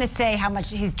 They're trying to say how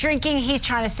much he's drinking. He's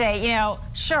trying to say, you know,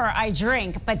 sure, I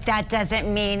drink, but that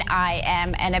doesn't mean I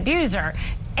am an abuser.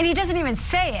 And he doesn't even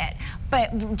say it,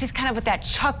 but just kind of with that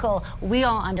chuckle, we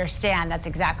all understand that's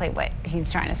exactly what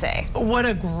he's trying to say. What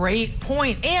a great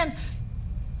point. And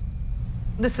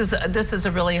this is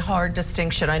a really hard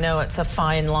distinction. I know it's a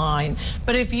fine line,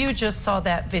 but if you just saw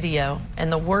that video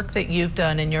and the work that you've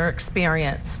done in your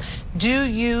experience, do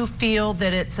you feel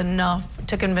that it's enough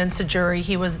to convince a jury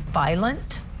he was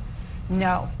violent?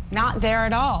 No, not there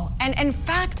at all. And in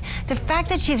fact, the fact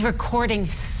that she's recording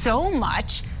so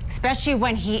much, especially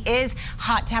when he is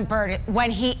hot-tempered,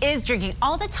 when he is drinking,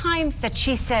 all the times that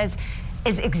she says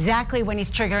is exactly when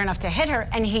he's triggered enough to hit her,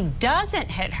 and he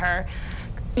doesn't hit her.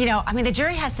 You know, I mean, the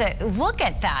jury has to look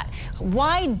at that.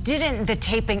 Why didn't the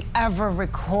taping ever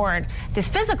record this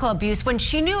physical abuse when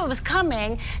she knew it was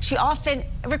coming? She often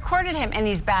recorded him in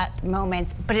these bad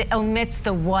moments, but it omits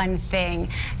the one thing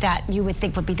that you would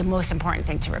think would be the most important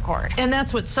thing to record. And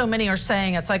that's what so many are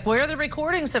saying. It's like, where are the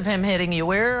recordings of him hitting you?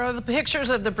 Where are the pictures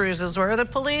of the bruises? Where are the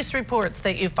police reports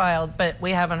that you filed? But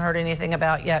we haven't heard anything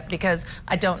about yet, because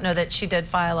I don't know that she did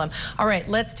file them. All right,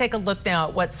 let's take a look now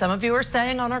at what some of you are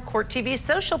saying on our Court TV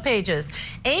social pages.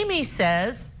 Amy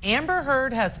says Amber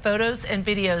Heard has photos and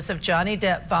videos of Johnny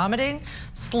Depp vomiting,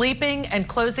 sleeping, and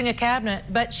closing a cabinet,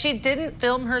 but she didn't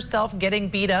film herself getting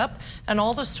beat up, and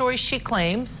all the stories she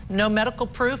claims, no medical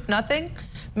proof, nothing.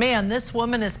 Man, this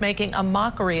woman is making a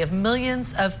mockery of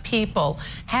millions of people.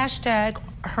 Hashtag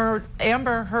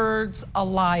Amber Heard's a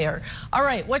liar. All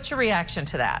right, what's your reaction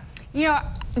to that? You know,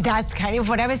 that's kind of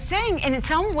what I was saying. And in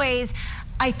some ways,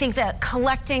 I think the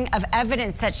collecting of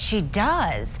evidence that she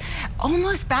does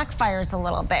almost backfires a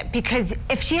little bit, because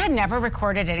if she had never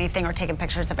recorded anything or taken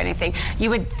pictures of anything, you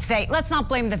would say, let's not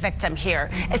blame the victim here.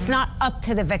 It's not up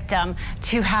to the victim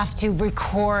to have to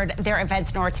record their events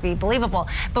in order to be believable.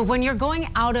 But when you're going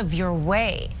out of your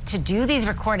way to do these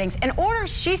recordings in order,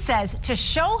 she says, to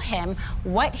show him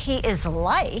what he is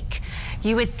like,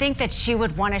 you would think that she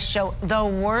would want to show the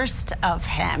worst of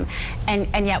him.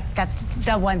 And yet that's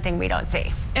the one thing we don't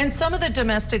see. And some of the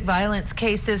domestic violence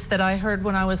cases that I heard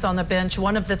when I was on the bench,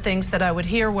 one of the things that I would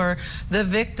hear were the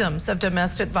victims of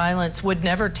domestic violence would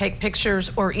never take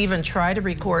pictures or even try to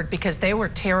record, because they were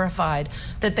terrified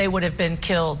that they would have been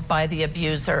killed by the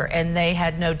abuser, and they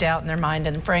had no doubt in their mind,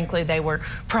 and frankly, they were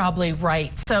probably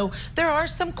right. So there are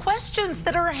some questions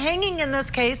that are hanging in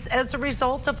this case as a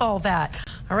result of all that.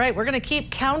 All right, we're going to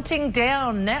keep counting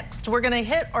down. Next, we're going to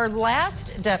hit our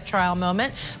last Depp trial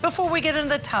moment before we get into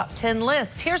the top 10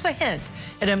 list. Here's a hint.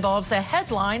 It involves a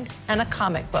headline and a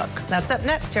comic book. That's up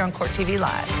next here on Court TV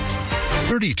Live.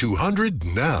 3,200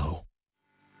 now.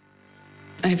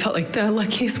 I felt like the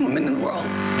luckiest woman in the world.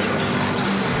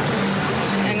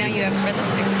 I know you have red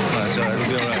lipstick. That's all right, we'll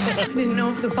be all right. I didn't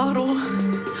know if the bottle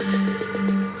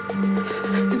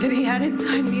that he had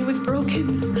inside me was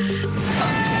broken.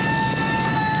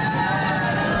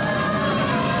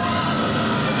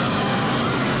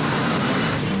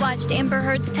 Watched Amber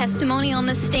Heard's testimony on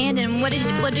the stand, and what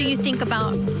do you think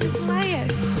about? She's a liar.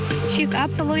 She's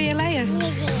absolutely a liar.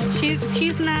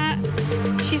 She's not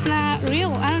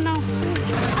real. I don't know.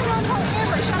 I don't know,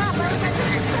 Amber. Shut up.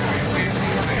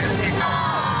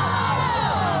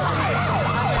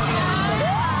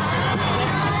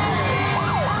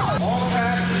 All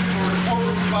passes for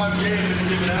 4.5J have been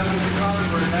given out of this common.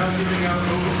 We're now giving out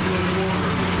overflow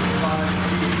water.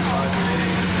 5J.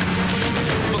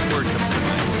 What word comes to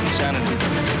mind? Insanity.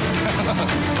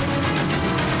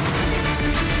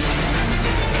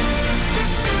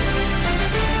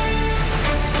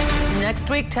 Next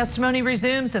week, testimony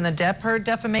resumes in the Depp-Heard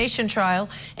defamation trial,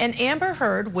 and Amber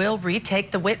Heard will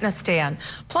retake the witness stand.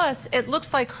 Plus, it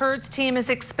looks like Heard's team is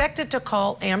expected to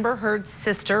call Amber Heard's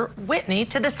sister, Whitney,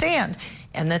 to the stand,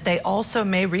 and that they also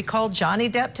may recall Johnny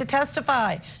Depp to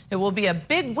testify. It will be a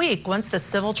big week once the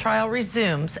civil trial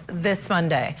resumes this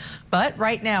Monday. But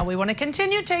right now, we want to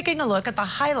continue taking a look at the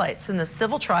highlights in the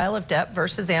civil trial of Depp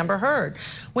versus Amber Heard.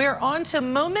 We are on to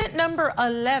moment number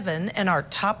 11 in our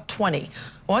top 20.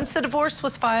 Once the divorce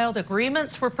was filed,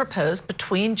 agreements were proposed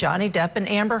between Johnny Depp and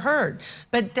Amber Heard.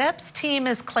 But Depp's team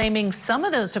is claiming some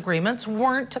of those agreements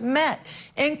weren't met,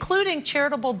 including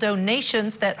charitable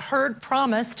donations that Heard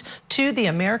promised to the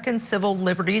American Civil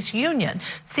Liberties Union.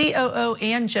 COO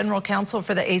and General Counsel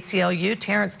for the ACLU,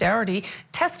 Terrence Dougherty,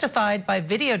 testified by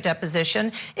video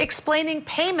deposition explaining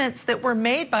payments that were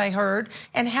made by Heard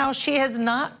and how she has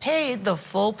not paid the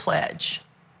full pledge.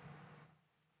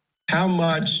 How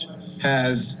much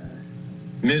has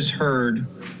Ms. Heard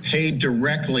paid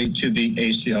directly to the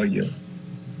ACLU?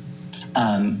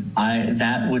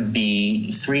 That would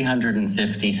be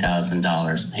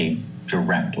 $350,000 paid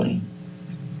directly.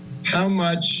 How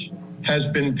much has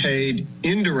been paid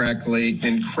indirectly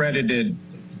and credited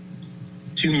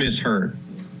to Ms. Heard?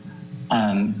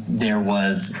 There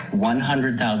was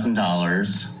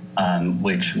 $100,000,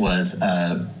 which was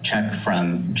a check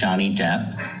from Johnny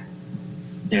Depp.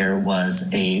 There was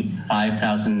a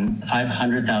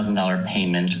 $500,000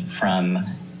 payment from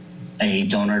a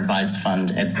donor-advised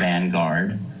fund at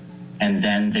Vanguard. And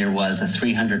then there was a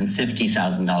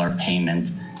 $350,000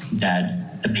 payment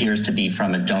that appears to be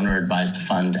from a donor-advised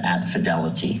fund at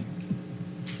Fidelity,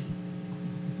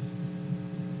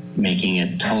 making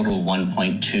it total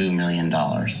 $1.2 million.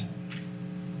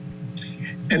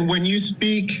 And when you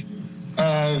speak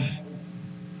of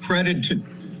credited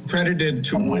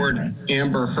toward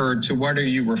Amber Heard, to what are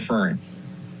you referring?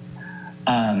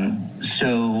 And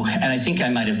I think I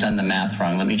might have done the math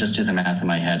wrong. Let me just do the math in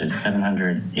my head. It's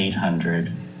 700, 800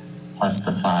 plus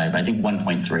the 5. I think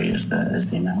 1.3 is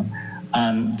the amount.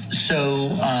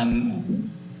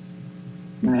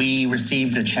 We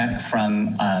received a check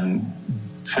from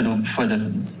for the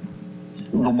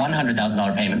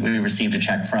 $100,000 payment. We received a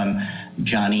check from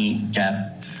Johnny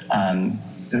Depp's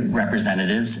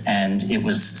representatives, and it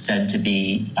was said to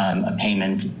be a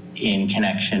payment in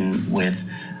connection with,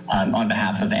 on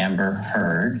behalf of Amber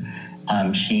Heard.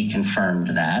 She confirmed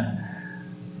that.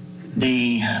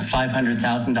 The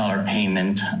 $500,000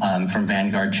 payment from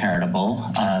Vanguard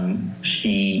Charitable,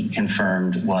 she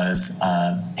confirmed was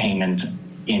a payment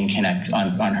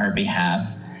on her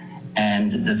behalf,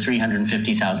 and the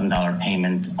 $350,000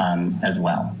 payment as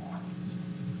well.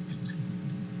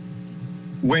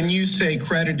 When you say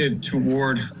credited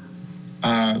toward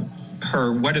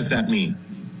her, what does that mean?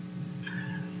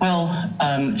 Well,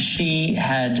 she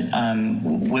had,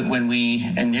 when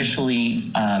we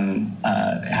initially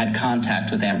had contact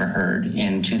with Amber Heard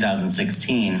in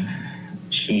 2016,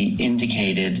 she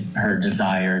indicated her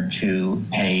desire to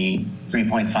pay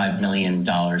 $3.5 million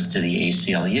to the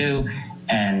ACLU,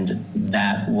 and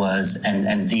that was,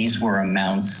 and these were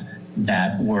amounts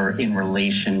that were in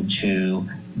relation to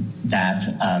that,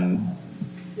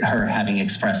 her having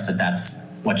expressed that that's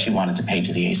what she wanted to pay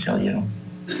to the ACLU.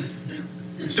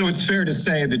 So it's fair to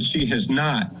say that she has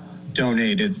not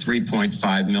donated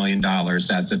 $3.5 million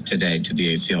as of today to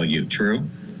the ACLU, true?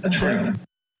 True.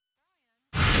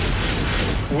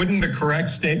 Wouldn't the correct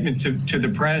statement to the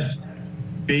press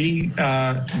be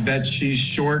that she's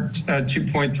short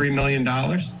 $2.3 million?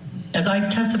 As I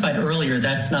testified earlier,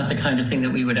 that's not the kind of thing that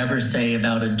we would ever say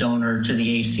about a donor to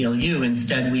the ACLU.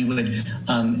 Instead, we would,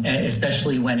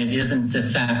 especially when it isn't the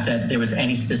fact that there was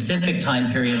any specific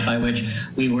time period by which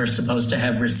we were supposed to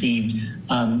have received,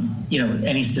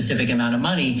 any specific amount of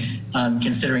money,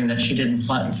 considering that she didn't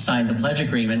sign the pledge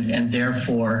agreement, and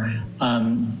therefore,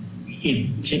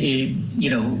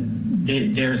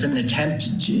 there's an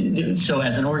attempt to, so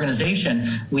as an organization,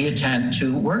 we attempt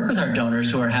to work with our donors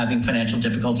who are having financial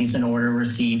difficulties in order to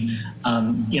receive,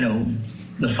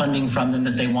 the funding from them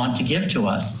that they want to give to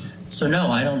us. So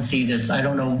no, I don't see this. I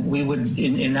don't know. We would,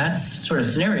 in that sort of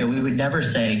scenario, we would never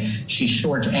say she's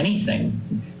short anything.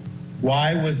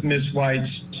 Why was Ms. White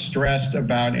stressed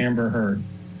about Amber Heard?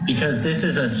 Because this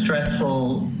is a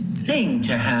stressful thing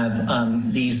to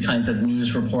have these kinds of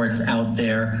news reports out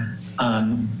there.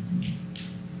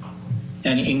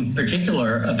 And in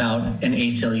particular about an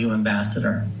ACLU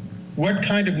ambassador. What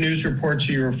kind of news reports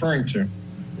are you referring to?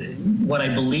 What I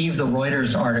believe the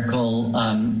Reuters article,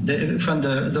 from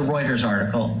the Reuters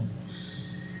article.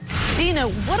 Dina,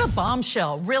 what a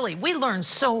bombshell, really. We learned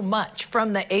so much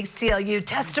from the ACLU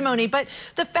testimony, but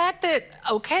the fact that,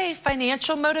 okay,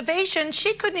 financial motivation,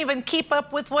 she couldn't even keep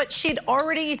up with what she'd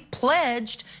already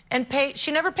pledged and paid.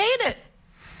 She never paid it.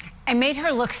 It made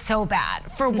her look so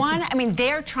bad. For one, I mean,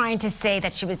 they're trying to say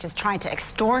that she was just trying to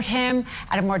extort him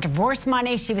out of more divorce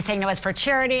money. She was saying no, it was for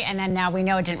charity, and then now we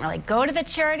know it didn't really go to the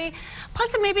charity.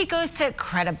 Plus, it maybe goes to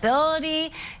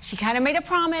credibility. She kind of made a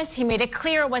promise. He made it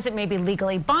clear it wasn't maybe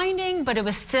legally binding, but it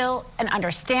was still an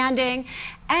understanding.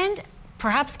 And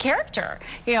perhaps character.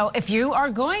 You know, if you are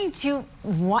going to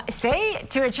say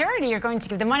to a charity you're going to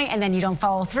give the money and then you don't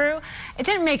follow through, it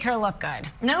didn't make her look good.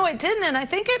 No, it didn't, and I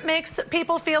think it makes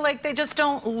people feel like they just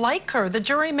don't like her. The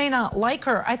jury may not like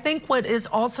her. I think what is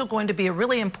also going to be a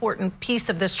really important piece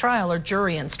of this trial are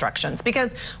jury instructions,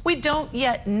 because we don't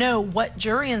yet know what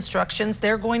jury instructions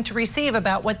they're going to receive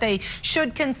about what they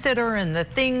should consider and the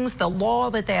things, the law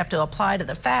that they have to apply to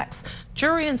the facts.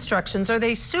 Jury instructions, are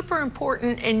they super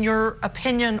important in your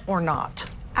opinion or not?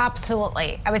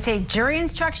 Absolutely. I would say jury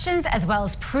instructions as well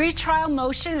as pre-trial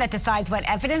motion that decides what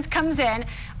evidence comes in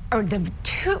are the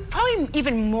two, probably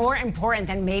even more important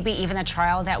than maybe even the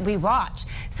trial that we watch.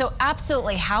 So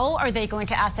absolutely, how are they going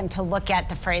to ask them to look at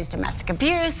the phrase domestic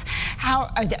abuse? How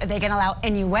are they going to allow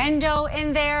innuendo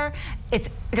in there? It's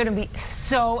going to be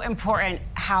so important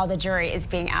how the jury is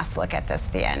being asked to look at this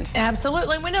at the end.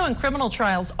 Absolutely. We know in criminal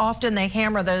trials, often they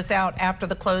hammer those out after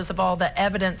the close of all the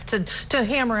evidence to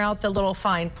hammer out the little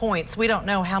fine points. We don't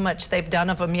know how much they've done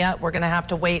of them yet. We're going to have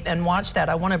to wait and watch that.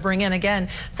 I want to bring in again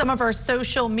some of our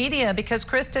social media, because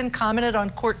Kristen commented on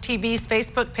Court TV's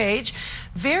Facebook page.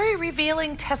 Very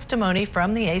revealing testimony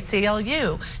from the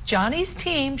ACLU. Johnny's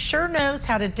team sure knows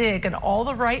how to dig in all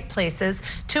the right places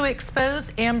to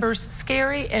expose Amber's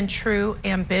scary and true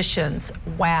ambitions.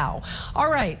 Wow.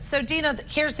 All right, so Dina,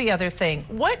 here's the other thing.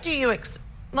 What do you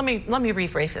let me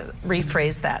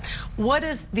rephrase that. What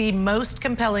is the most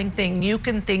compelling thing you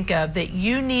can think of that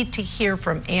you need to hear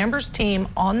from Amber's team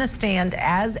on the stand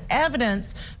as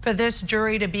evidence for this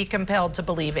jury to be compelled to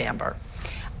believe Amber?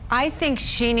 I think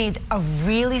she needs a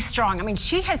really strong, I mean,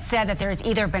 she has said that there's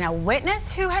either been a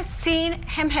witness who has seen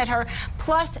him hit her,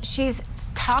 plus she's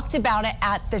talked about it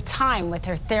at the time with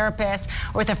her therapist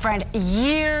or with a friend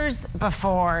years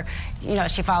before, you know,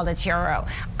 she filed a TRO.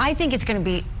 I think it's going to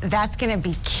be, that's going to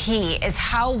be key, is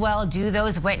how well do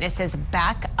those witnesses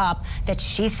back up that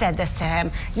she said this to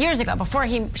him years ago, before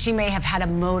she may have had a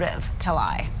motive to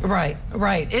lie. Right,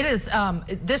 right. It is,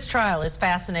 this trial is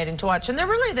fascinating to watch, and there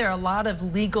are a lot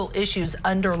of legal issues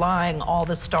underlying all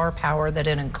the star power that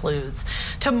it includes.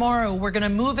 Tomorrow, we're going to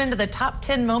move into the top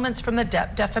 10 moments from the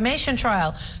Depp defamation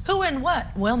trial. Who and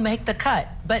what will make the cut?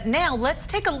 But now let's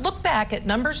take a look back at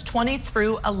numbers 20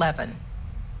 through 11.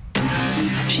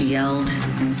 She yelled,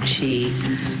 she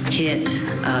hit,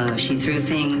 she threw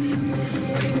things,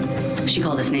 she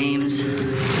called us names.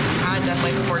 I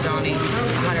definitely support Johnny,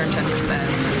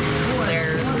 110%.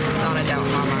 There's not a doubt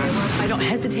in my mind. I don't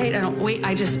hesitate, I don't wait,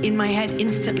 I just in my head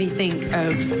instantly think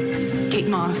of Kate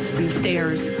Moss and the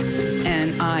stairs,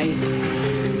 and I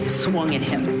swung at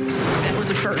him. That was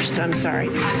a first, I'm sorry.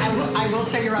 I will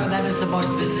say, Your Honor, that is the most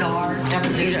bizarre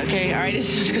deposition. Okay, all right, I was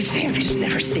just gonna say, I've just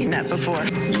never seen that before.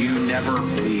 You never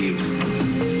believed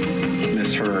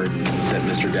Miss Heard that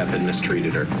Mr. Depp had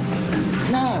mistreated her?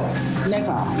 No,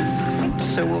 never.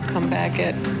 So we'll come back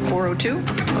at 4:02,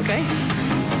 okay?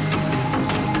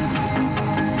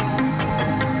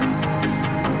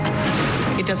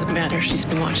 It doesn't matter, she's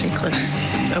been watching clips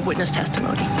of witness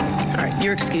testimony. All right,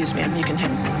 you're excused, ma'am, you can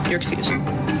have, you're excused.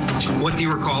 What do you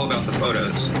recall about the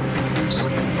photos?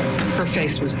 Her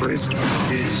face was bruised.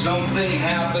 Did something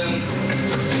happen to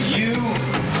you?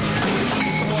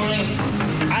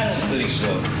 I don't think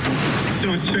so.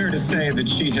 So it's fair to say that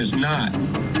she has not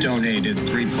donated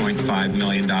 $3.5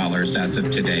 million as of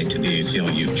today to the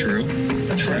ACLU, true?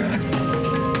 That's right.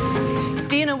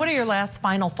 Dina, what are your last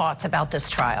final thoughts about this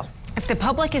trial? If the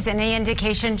public is any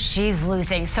indication, she's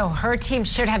losing. So her team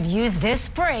should have used this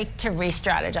break to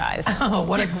re-strategize. Oh,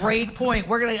 what a great point.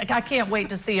 I can't wait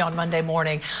to see you on Monday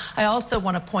morning. I also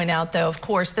want to point out, though, of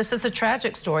course, this is a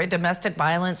tragic story. Domestic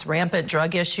violence, rampant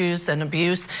drug issues and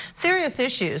abuse, serious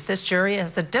issues. This jury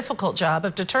has a difficult job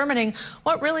of determining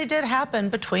what really did happen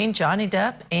between Johnny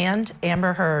Depp and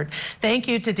Amber Heard. Thank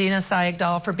you to Dina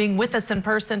Sayeghdal for being with us in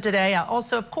person today. I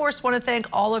also, of course, want to thank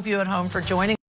all of you at home for joining